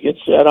 he could get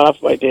set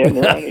off by damn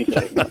near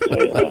anything. I'll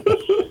tell you that.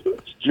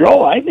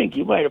 Joe, I think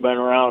you might have been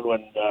around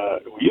when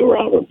were you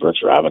around when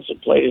Brooks Robinson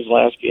played his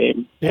last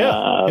game?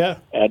 Yeah.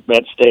 At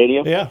Met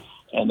Stadium. Yeah.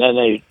 And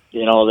then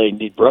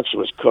Brooks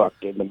was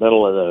cooked in the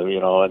middle of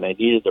and they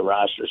needed the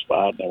roster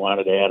spot, and they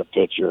wanted to add a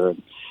pitcher,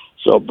 and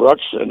so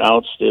Brooks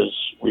announced his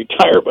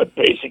retirement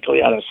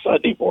basically on a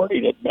Sunday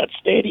morning at Met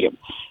Stadium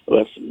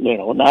with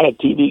not a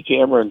TV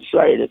camera in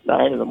sight at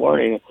 9 a.m.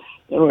 And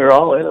we were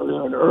all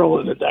in Earl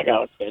in the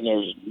dugout, and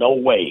there's no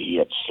way he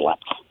had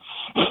slept.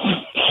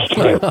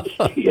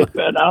 He had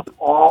been up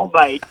all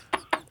night,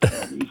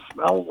 and he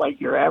smelled like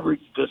your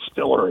average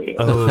distillery.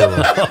 Oh,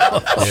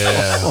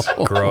 yeah,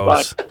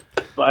 gross.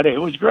 But it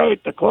was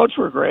great. The quotes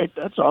were great.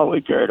 That's all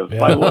we cared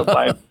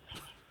about.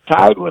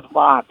 Tied with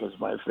Mock is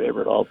my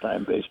favorite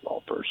all-time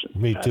baseball person.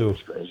 Me too.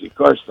 It's crazy. Of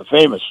course, the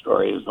famous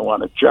story is the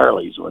one at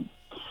Charlie's when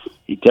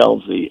he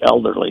tells the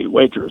elderly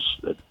waitress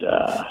that,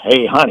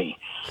 "Hey, honey,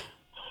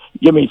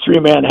 give me 3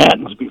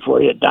 Manhattans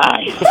before you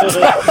die."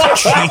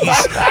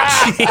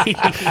 Jeez.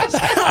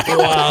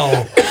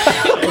 Wow.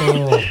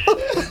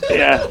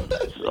 Yeah.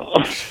 So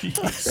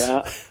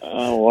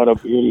What a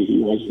beauty he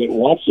was.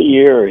 Once a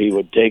year, he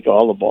would take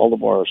all the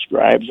Baltimore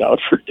scribes out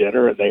for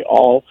dinner, and they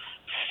all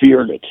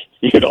feared it.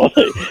 They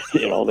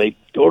they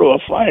go to a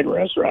fine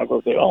restaurant,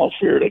 but they all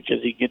feared it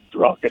because he'd get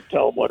drunk and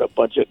tell them what a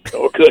bunch of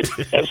no good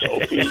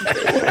SOBs they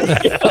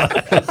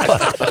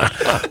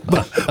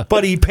were.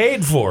 But he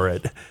paid for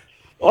it.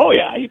 Oh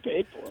yeah, he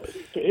paid for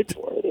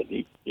it. And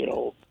he,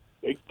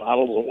 big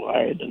bottles of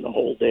wine and the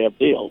whole damn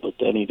deal. But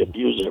then he'd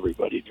abuse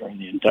everybody during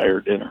the entire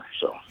dinner.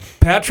 So,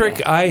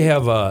 Patrick, I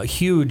have a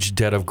huge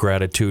debt of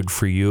gratitude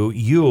for you.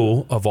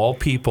 You, of all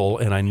people,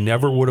 and I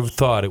never would have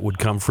thought it would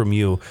come from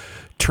you,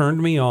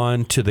 turned me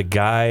on to the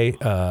guy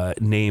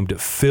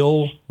named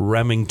Phil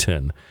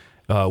Remington.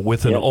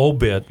 With an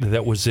obit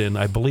that was in,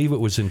 I believe it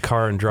was in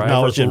Car and Drive.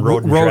 No, it was in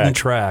Road and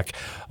Track.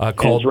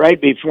 Called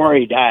right before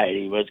he died.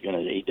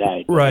 He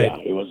died. Right. Yeah,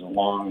 it was a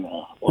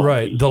long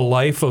right. piece. The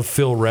Life of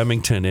Phil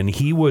Remington. And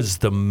he was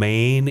the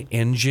main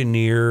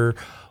engineer,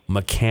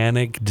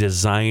 mechanic,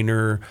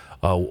 designer,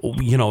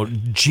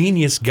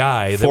 genius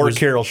guy. For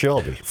Carroll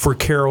Shelby. For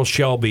Carroll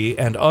Shelby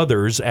and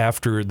others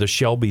after the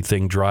Shelby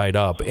thing dried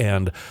up.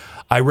 And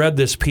I read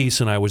this piece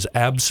and I was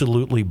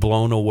absolutely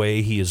blown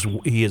away. He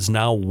is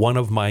now one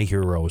of my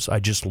heroes. I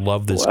just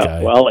love this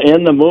guy. Well,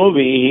 in the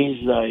movie,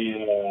 he's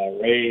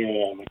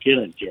Ray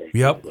McKinnon character.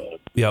 Yep.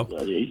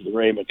 He's the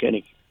Ray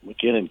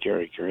McKinnon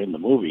character in the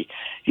movie.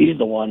 He's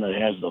the one that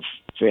has the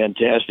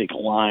fantastic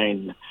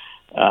line.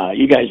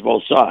 You guys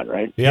both saw it,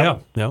 right? Yeah.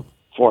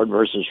 Ford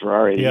versus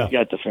Ferrari. Yeah. He's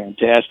got the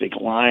fantastic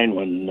line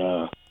when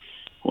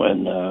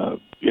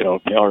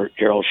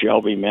Carroll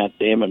Shelby, Matt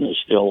Damon is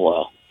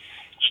still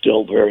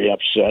very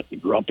upset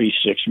and grumpy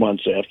 6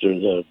 months after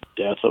the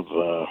death of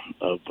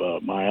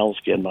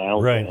Ken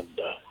Miles. Right.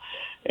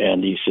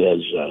 And he says,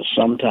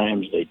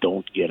 sometimes they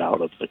don't get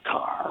out of the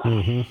car.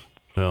 Mm-hmm.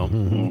 Well,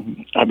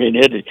 I mean,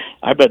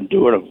 I've been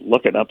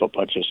looking up a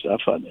bunch of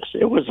stuff on this.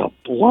 It was a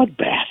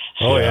bloodbath.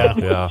 Oh, yeah.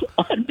 It was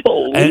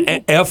unbelievable. And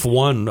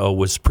F1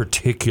 was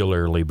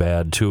particularly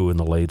bad, too, in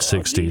the late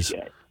 60s.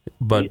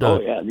 But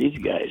these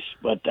guys.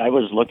 But I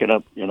was looking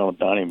up,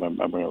 Donnie, I'm going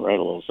to write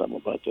a little something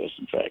about this.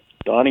 In fact,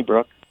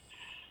 Donnybrook,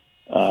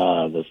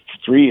 the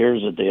 3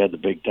 years that they had the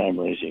big-time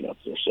racing up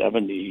there,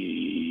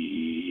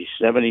 70,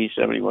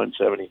 71,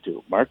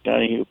 72. Mark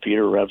Donohue,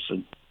 Peter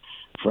Revson,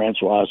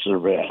 Francois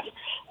Servet,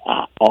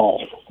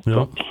 all.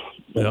 Yeah.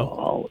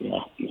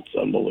 It's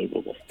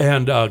unbelievable.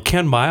 And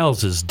Ken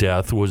Miles'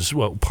 death was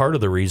part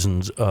of the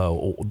reason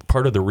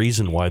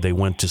why they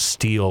went to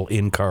steel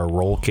in-car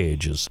roll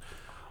cages.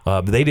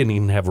 They didn't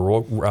even have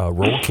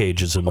roll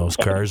cages in those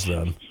cars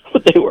then.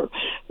 But they were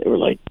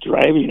like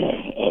driving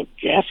a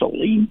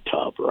gasoline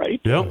tub,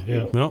 right?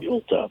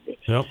 Fuel tub.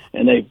 Yep.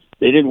 And they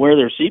didn't wear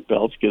their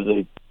seatbelts because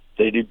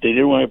they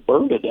didn't want to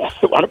burn to death.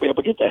 They want to be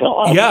able to get the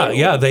hell out.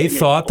 Yeah. They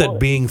thought that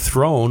being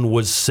thrown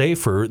was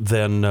safer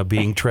than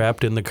being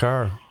trapped in the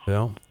car.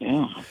 Yeah.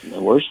 Yeah.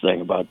 The worst thing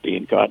about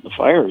being caught in the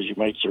fire is you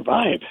might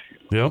survive.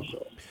 Yep.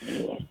 So,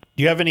 anyway.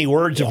 Do you have any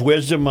words of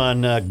wisdom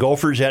on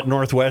Gophers at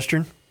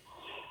Northwestern?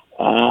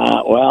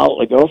 Well,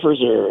 the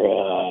Gophers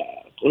are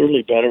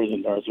clearly better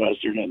than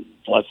Northwestern, and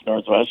plus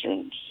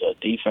Northwestern's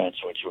defense,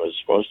 which was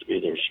supposed to be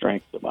their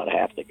strength, about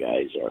half the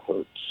guys are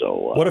hurt.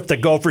 So, what if the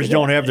Gophers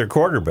don't have their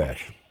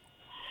quarterback?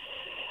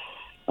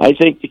 I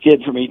think the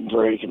kid from Eden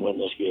Prairie can win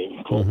this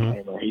game, Cole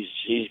Kramer.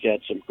 He's got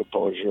some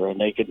composure, and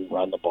they can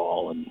run the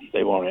ball, and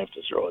they won't have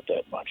to throw it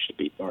that much to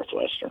beat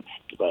Northwestern.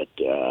 But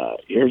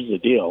here's the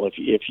deal: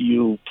 if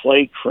you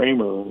play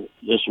Kramer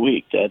this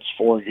week, that's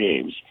 4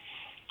 games,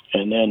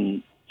 and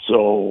then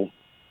so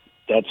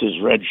that's his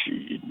red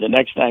shirt. The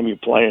next time you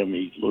play him,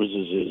 he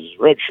loses his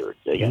red shirt.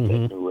 They got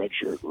that new red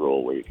shirt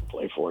rule where you can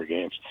play 4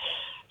 games.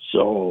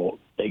 So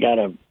they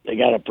gotta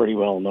pretty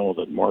well know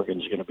that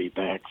Morgan's going to be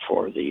back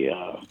for the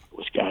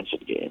Wisconsin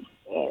game,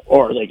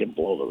 or they can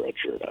blow the red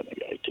shirt on the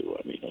guy too.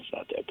 I mean, it's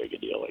not that big a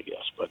deal, I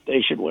guess, but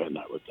they should win,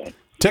 I would think.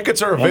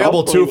 Tickets are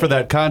available too for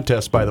that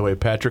contest, by the way,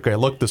 Patrick. I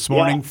looked this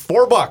morning.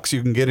 $4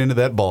 you can get into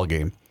that ball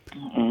game.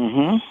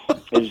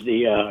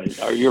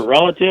 Are your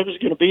relatives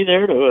going to be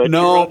there to cheer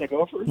on the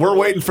Gophers? We're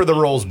waiting for the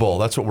Rose Bowl.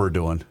 That's what we're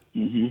doing.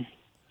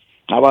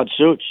 How about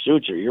Suits?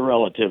 Suits, are your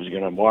relatives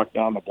going to walk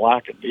down the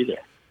block and be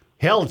there?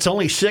 Hell, it's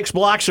only 6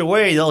 blocks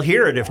away. They'll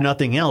hear it if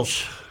nothing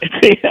else.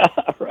 Yeah,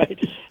 right.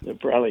 They'll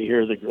probably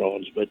hear the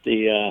groans. But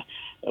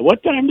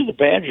what time do the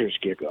Badgers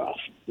kick off?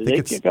 Do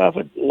they kick off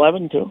at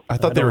 11 too? I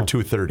thought they were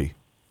 2:30.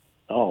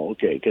 Oh,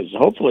 okay. Because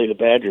hopefully the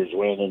Badgers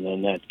win, and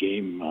then that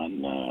game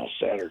on next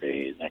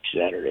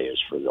Saturday, is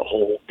for the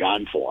whole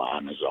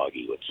gonfalon, as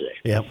Augie would say.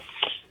 Yep.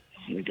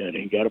 You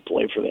got to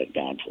play for that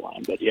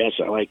gonfalon. But yes,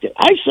 I liked it.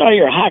 I saw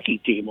your hockey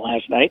team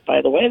last night.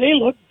 By the way, they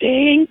looked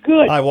dang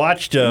good. I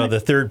watched the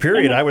third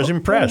period. I was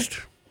impressed.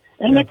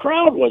 And the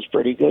crowd was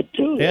pretty good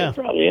too. Yeah.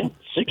 They probably had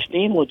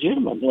 16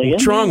 legitimately.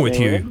 What's wrong with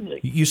you?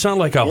 You sound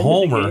like a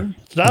homer.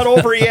 It's not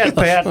over yet,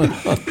 Pat.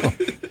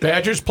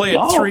 Badgers play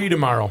at 3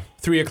 tomorrow,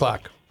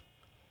 3:00.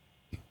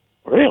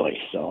 Really?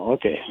 So,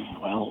 okay.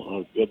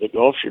 Well, the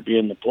Gulf should be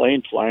in the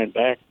plane flying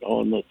back,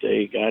 knowing that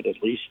they got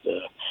at least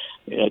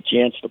a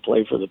chance to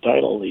play for the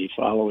title the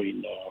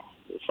following.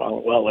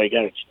 Well, they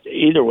got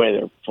either way.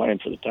 They're playing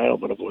for the title,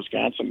 but if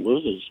Wisconsin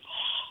loses,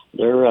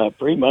 they're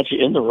pretty much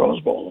in the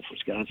Rose Bowl. If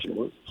Wisconsin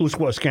loses, Who's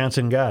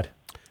Wisconsin got?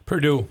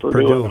 Purdue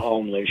Purdue. at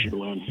home, they should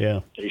win. Yeah,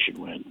 they should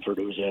win.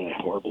 Purdue's had a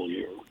horrible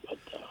year, but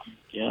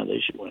yeah, they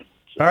should win.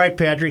 All right,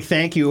 Patrick.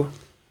 Thank you.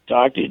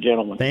 Talk to you,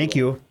 gentlemen. Thank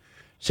you.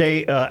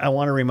 Say, I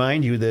want to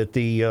remind you that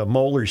the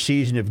Moeller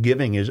Season of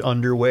Giving is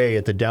underway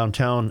at the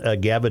downtown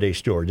Gaviday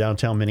store,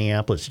 downtown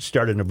Minneapolis. It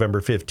started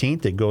November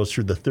 15th. It goes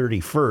through the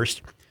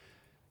 31st.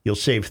 You'll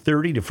save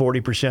 30 to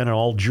 40% on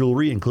all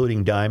jewelry,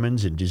 including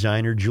diamonds and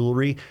designer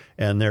jewelry,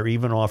 and they're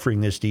even offering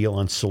this deal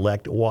on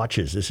select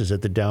watches. This is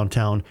at the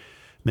downtown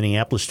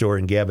Minneapolis store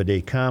in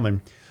Gaviday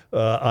Common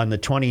on the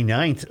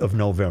 29th of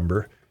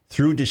November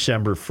through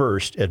December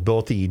 1st at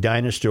both the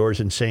Edina stores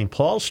and St.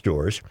 Paul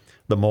stores.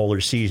 The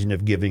Moeller Season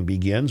of Giving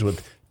begins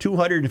with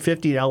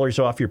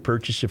 $250 off your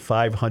purchase of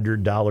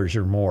 $500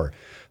 or more.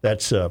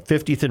 That's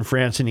 50th and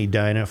France in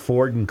Edina,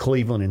 Ford and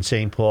Cleveland and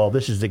St. Paul.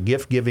 This is the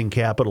gift-giving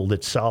capital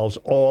that solves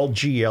all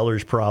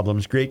GLers'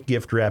 problems. Great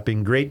gift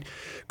wrapping, great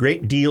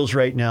deals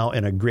right now,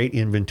 and a great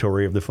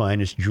inventory of the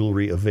finest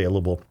jewelry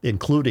available,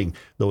 including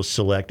those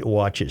select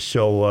watches.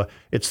 So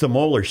it's the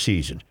Moeller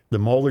season, the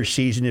Moeller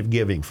Season of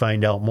Giving.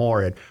 Find out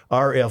more at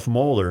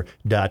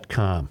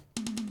rfmoeller.com.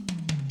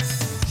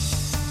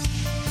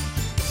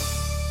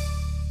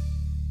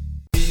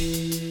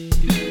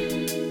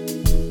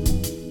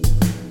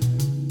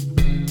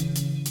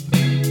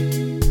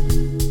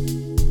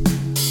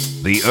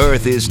 The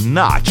Earth is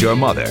not your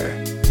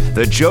mother.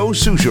 The Joe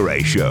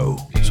Souchere Show.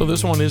 So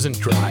this one isn't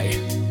dry.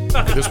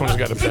 This one's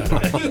got a bed.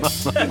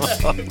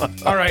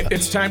 All right,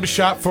 it's time to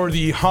shop for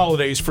the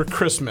holidays for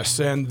Christmas.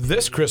 And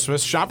this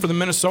Christmas, shop for the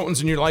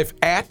Minnesotans in your life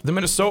at the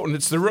Minnesotan.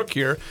 It's the Rook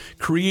here,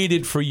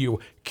 created for you,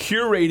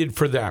 curated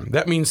for them.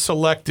 That means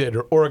selected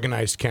or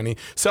organized, Kenny.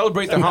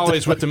 Celebrate the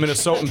holidays with the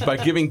Minnesotans by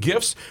giving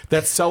gifts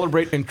that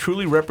celebrate and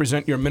truly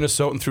represent your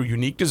Minnesotan through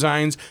unique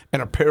designs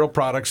and apparel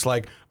products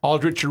like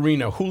Aldrich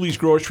Arena, Hooley's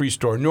Grocery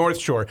Store, North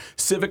Shore,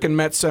 Civic and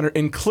Met Center,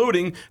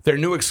 including their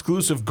new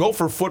exclusive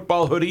Gopher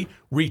football hoodie,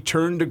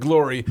 Return to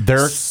Glory.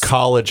 Their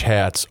college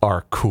hats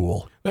are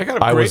cool. They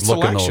got a great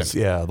selection. Those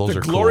the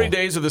are glory cool.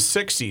 days of the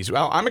 60s.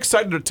 Well, I'm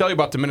excited to tell you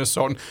about the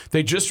Minnesotan.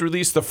 They just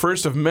released the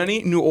first of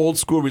many new old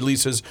school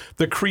releases,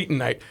 the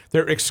Cretonite,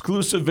 their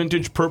exclusive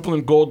vintage purple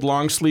and gold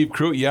long sleeve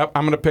crew. Yep,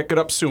 I'm going to pick it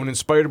up soon.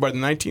 Inspired by the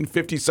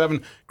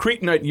 1957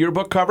 Cretonite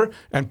yearbook cover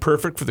and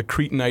perfect for the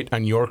Cretonite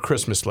on your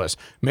Christmas list.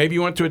 Maybe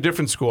you went to a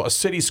different school, a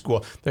city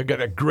school. They've got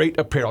a great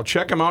apparel.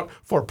 Check them out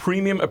for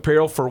premium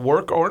apparel for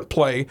work or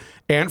play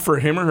and for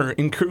him or her,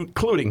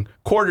 including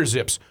quarter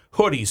zips,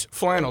 hoodies,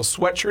 flannels,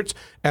 sweatshirts,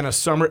 and a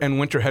summer and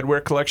winter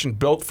headwear collection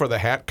built for the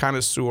hat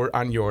connoisseur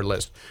on your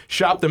list.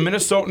 Shop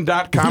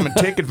theminnesotan.com and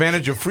take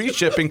advantage of free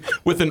shipping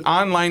with an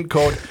online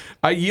code.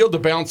 I yield the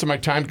balance of my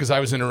time because I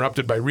was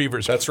interrupted by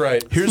Reavers. That's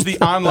right. Here's the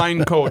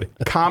online code,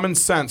 Common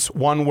Sense,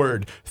 one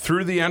word.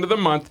 Through the end of the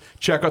month,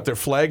 check out their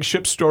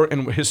flagship store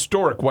in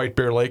historic White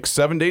Bear Lake,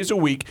 7 days a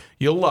week.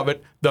 You'll love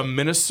it.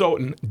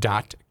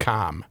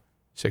 Theminnesotan.com.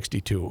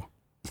 62.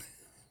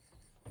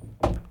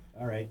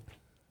 All right.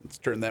 Let's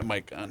turn that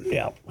mic on.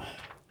 Yeah.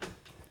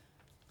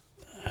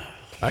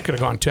 I could have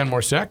gone 10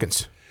 more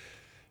seconds.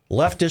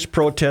 Leftist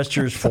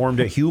protesters formed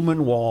a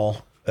human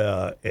wall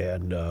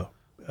and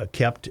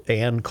kept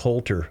Ann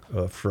Coulter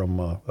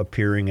from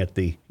appearing at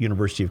the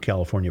University of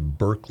California,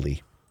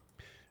 Berkeley.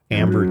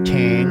 Amber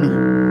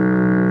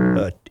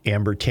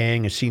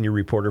Tang, a senior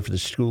reporter for the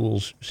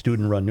school's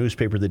student-run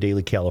newspaper, The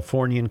Daily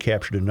Californian,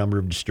 captured a number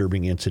of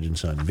disturbing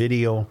incidents on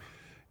video,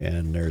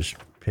 and there's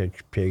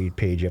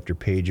page after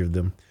page of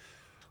them.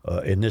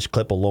 In this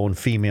clip, a lone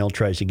female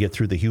tries to get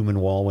through the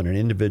human wall when an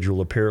individual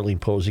apparently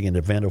posing an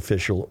event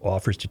official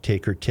offers to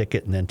take her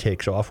ticket and then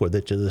takes off with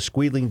it, to the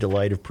squealing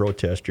delight of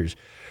protesters.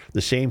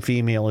 The same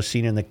female is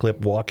seen in the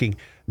clip walking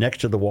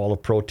next to the wall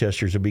of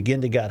protesters who begin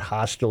to get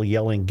hostile,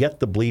 yelling, "Get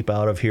the bleep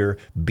out of here,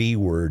 B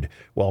word,"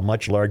 while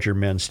much larger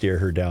men stare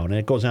her down. And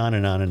it goes on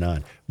and on and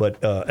on. But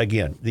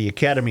again, the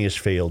academy has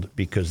failed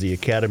because the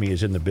academy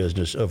is in the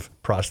business of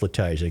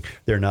proselytizing.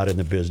 They're not in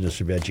the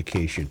business of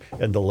education.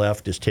 And the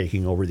left is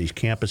taking over these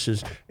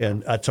campuses.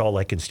 And that's all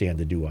I can stand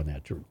to do on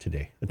that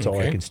today. That's all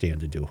I can stand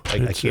to do. I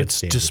can't it's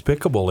stand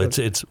despicable.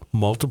 It's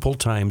multiple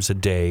times a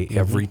day,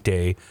 every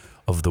day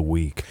of the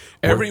week.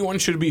 Everyone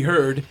should be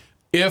heard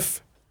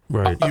if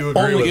Right.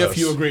 if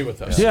you agree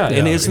with us. Yeah,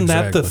 and isn't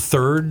that the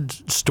third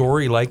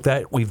story like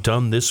that we've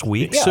done this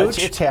week? Yeah,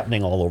 it's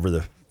happening all over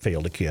the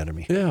failed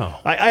academy. Yeah.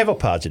 I have a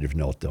positive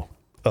note, though.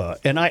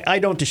 And I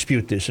don't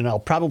dispute this, and I'll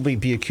probably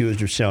be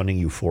accused of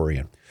sounding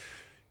euphorian.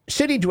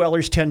 City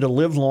dwellers tend to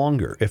live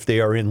longer if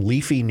they are in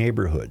leafy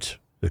neighborhoods,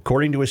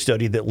 according to a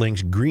study that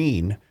links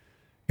green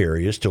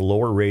areas to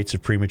lower rates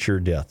of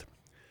premature death.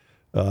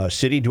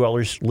 City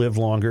dwellers live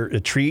longer.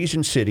 Trees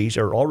in cities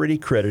are already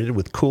credited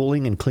with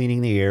cooling and cleaning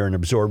the air and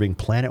absorbing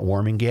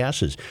planet-warming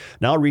gases.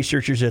 Now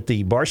researchers at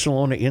the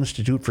Barcelona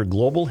Institute for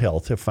Global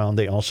Health have found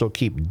they also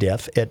keep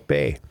death at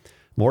bay.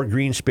 More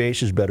green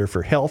space is better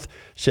for health,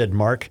 said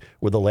Mark,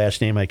 with a last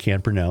name I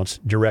can't pronounce,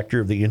 director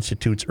of the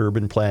Institute's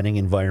Urban Planning,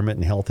 Environment,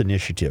 and Health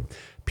Initiative.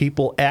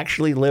 People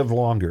actually live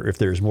longer if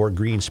there's more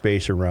green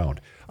space around.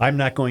 I'm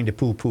not going to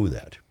poo-poo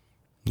that.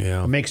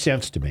 Yeah. It makes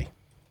sense to me.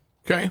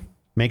 Okay.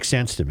 Makes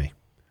sense to me.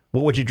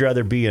 What would you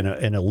rather be in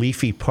a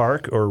leafy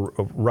park or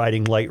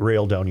riding light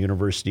rail down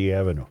University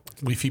Avenue?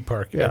 Leafy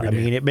park. Yeah, every I day.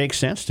 mean, it makes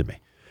sense to me.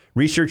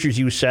 Researchers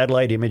use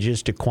satellite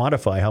images to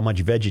quantify how much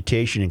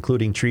vegetation,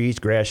 including trees,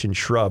 grass, and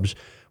shrubs,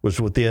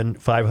 was within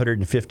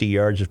 550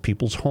 yards of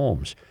people's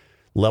homes.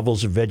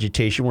 Levels of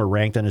vegetation were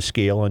ranked on a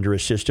scale under a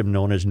system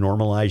known as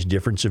Normalized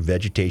Difference of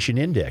Vegetation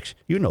Index.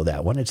 You know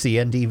that one. It's the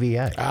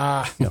NDVI.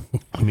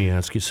 Let me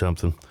ask you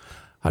something.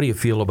 How do you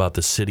feel about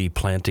the city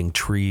planting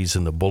trees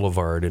in the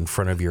boulevard in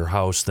front of your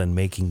house, then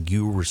making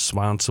you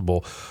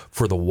responsible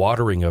for the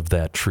watering of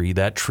that tree?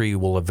 That tree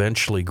will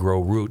eventually grow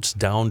roots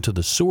down to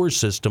the sewer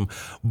system,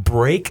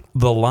 break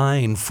the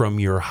line from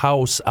your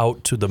house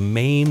out to the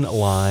main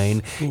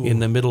line in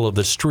the middle of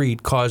the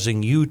street,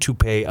 causing you to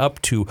pay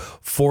up to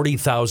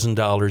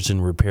 $40,000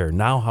 in repair.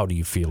 Now, how do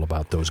you feel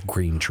about those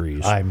green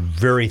trees? I'm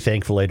very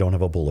thankful I don't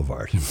have a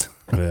boulevard.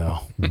 Yeah.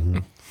 Mm-hmm.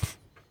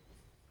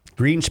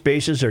 Green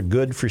spaces are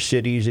good for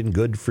cities and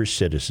good for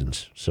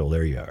citizens. So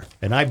there you are.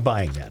 And I'm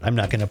buying that. I'm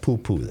not going to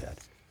poo-poo that.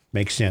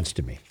 Makes sense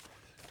to me.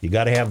 You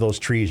got to have those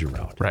trees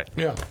around. Right.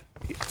 Yeah.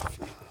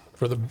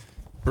 For the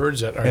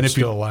birds that are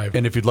still alive.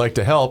 And if you'd like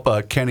to help,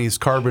 Kenny's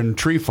Carbon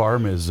Tree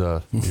Farm is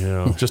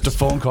just a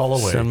phone call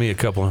away. Send me a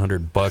couple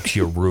 $100,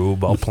 you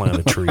rube. I'll plant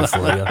a tree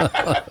for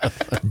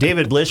you.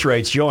 David Bliss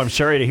writes, Joe, I'm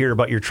sorry to hear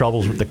about your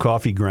troubles with the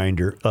coffee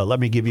grinder.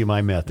 Let me give you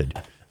my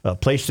method.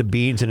 Place the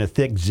beans in a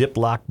thick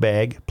Ziploc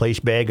bag.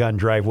 Place bag on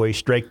driveway.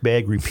 Strike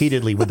bag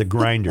repeatedly with a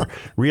grinder.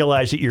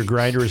 Realize that your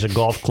grinder is a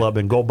golf club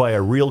and go buy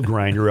a real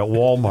grinder at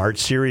Walmart.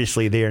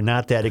 Seriously, they are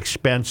not that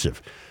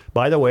expensive.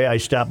 By the way, I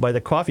stopped by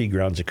the coffee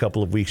grounds a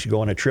couple of weeks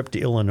ago on a trip to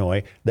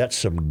Illinois. That's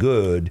some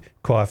good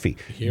coffee.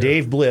 Here.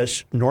 Dave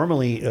Bliss,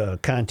 normally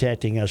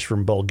contacting us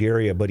from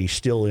Bulgaria, but he's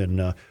still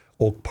in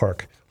Oak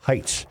Park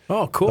Heights.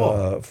 Oh,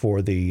 cool.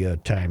 For the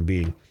time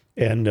being.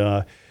 And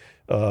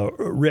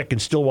Rick in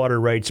Stillwater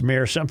writes,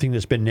 Mayor, something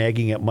that's been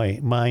nagging at my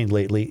mind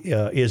lately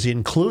is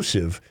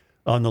inclusive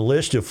on the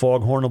list of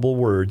foghornable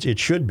words. It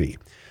should be.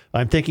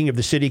 I'm thinking of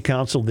the city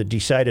council that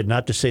decided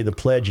not to say the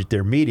pledge at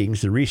their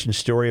meetings, the recent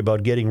story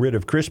about getting rid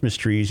of Christmas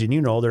trees, and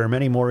there are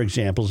many more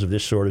examples of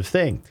this sort of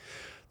thing.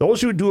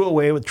 Those who do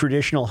away with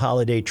traditional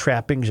holiday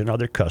trappings and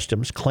other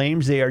customs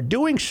claims they are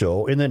doing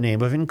so in the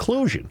name of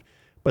inclusion.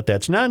 But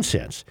that's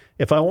nonsense.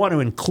 If I want to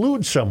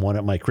include someone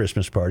at my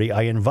Christmas party,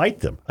 I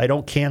invite them. I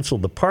don't cancel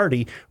the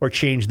party or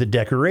change the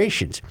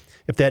decorations.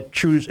 If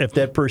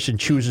that person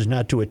chooses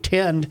not to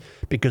attend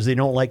because they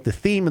don't like the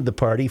theme of the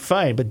party,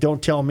 fine, but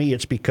don't tell me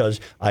it's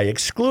because I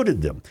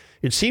excluded them.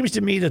 It seems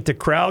to me that the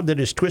crowd that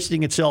is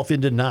twisting itself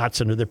into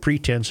knots under the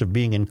pretense of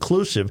being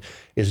inclusive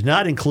is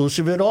not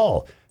inclusive at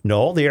all.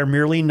 No, they are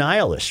merely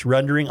nihilists,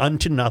 rendering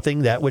unto nothing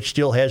that which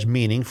still has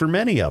meaning for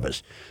many of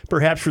us.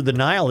 Perhaps for the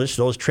nihilists,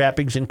 those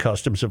trappings and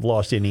customs have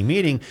lost any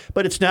meaning,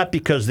 but it's not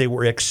because they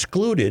were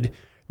excluded.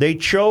 They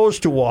chose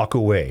to walk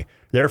away.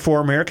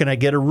 Therefore, Mayor, can I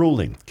get a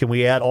ruling? Can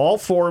we add all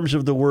forms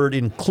of the word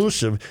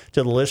inclusive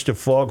to the list of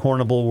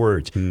foghornable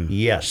words?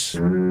 Yes.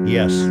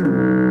 Yes.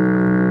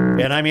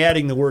 And I'm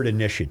adding the word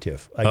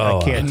initiative. I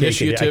can't take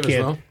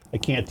it. I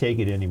can't take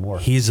it anymore.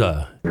 He's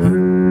a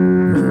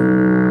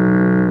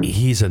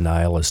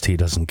nihilist. He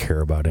doesn't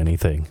care about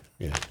anything.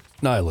 Yeah.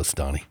 Nihilist,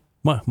 Donnie.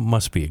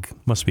 Must be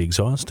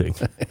exhausting.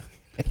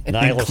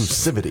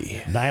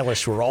 Inclusivity.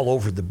 Nihilists were all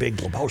over the Big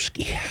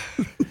Lebowski.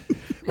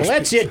 Well,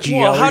 that's it, G.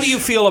 Well, how do you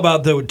feel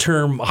about the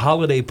term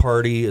holiday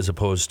party as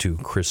opposed to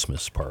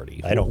Christmas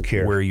party? I don't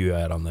care. Where are you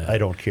at on that? I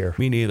don't care.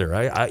 Me neither.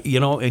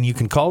 And you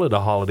can call it a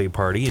holiday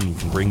party, and you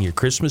can bring your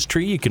Christmas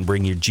tree, you can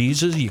bring your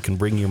Jesus, you can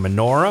bring your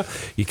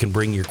menorah, you can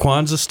bring your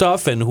Kwanzaa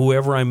stuff, and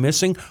whoever I'm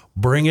missing,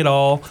 bring it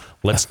all.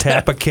 Let's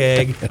tap a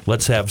keg.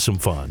 Let's have some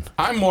fun.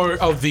 I'm more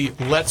of the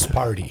let's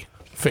party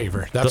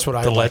favor. That's what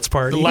I like. Let's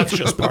party? The let's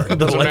just party.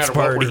 Doesn't let's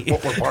matter party.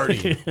 what we're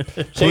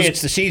partying. Say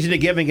it's the season of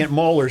giving at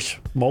Moeller's.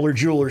 Moeller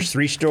Jewelers,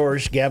 3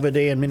 stores,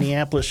 Gavaday in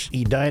Minneapolis,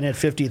 Edina at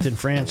 50th in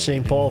France,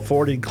 St. Paul,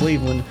 Ford in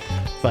Cleveland.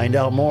 Find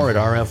out more at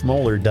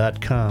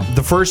rfmoeller.com.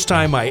 The first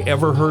time I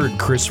ever heard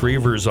Chris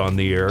Reavers on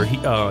the air,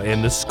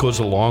 and this goes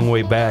a long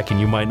way back, and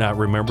you might not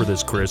remember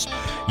this, Chris,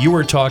 you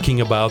were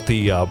talking about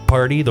the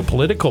party, the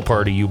political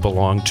party you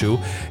belong to,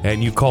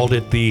 and you called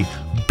it the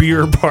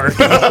beer party.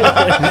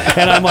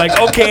 And I'm like,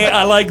 okay,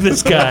 I like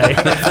this guy.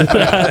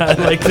 I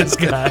like this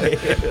guy.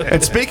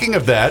 And speaking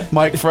of that,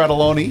 Mike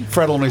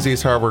Fratelloni's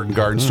Ace Hardware and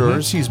Garden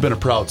Stores. He's been a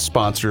proud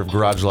sponsor of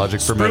Garage Logic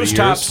for many years.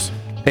 Tops.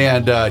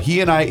 And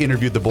he and I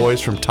interviewed the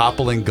boys from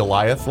Toppling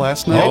Goliath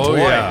last night. Oh,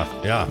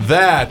 yeah.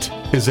 That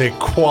is a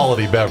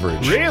quality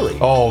beverage. Really?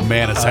 Oh,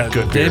 man, is that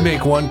good beer. They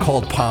make one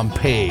called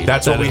Pompeii.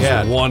 That's what we is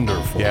had.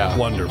 Wonderful. Yeah.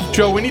 Wonderful.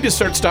 Joe, we need to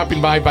start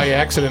stopping by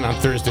accident on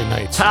Thursday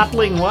nights.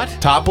 Toppling what?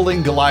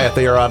 Toppling Goliath.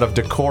 They are out of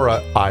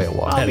Decorah,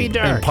 Iowa. I'll be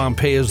darned. And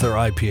Pompeii is their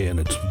IPA, and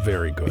it's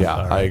very good. Yeah,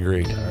 I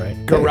agree. All right.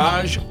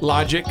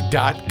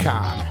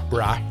 GarageLogic.com,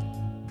 brah.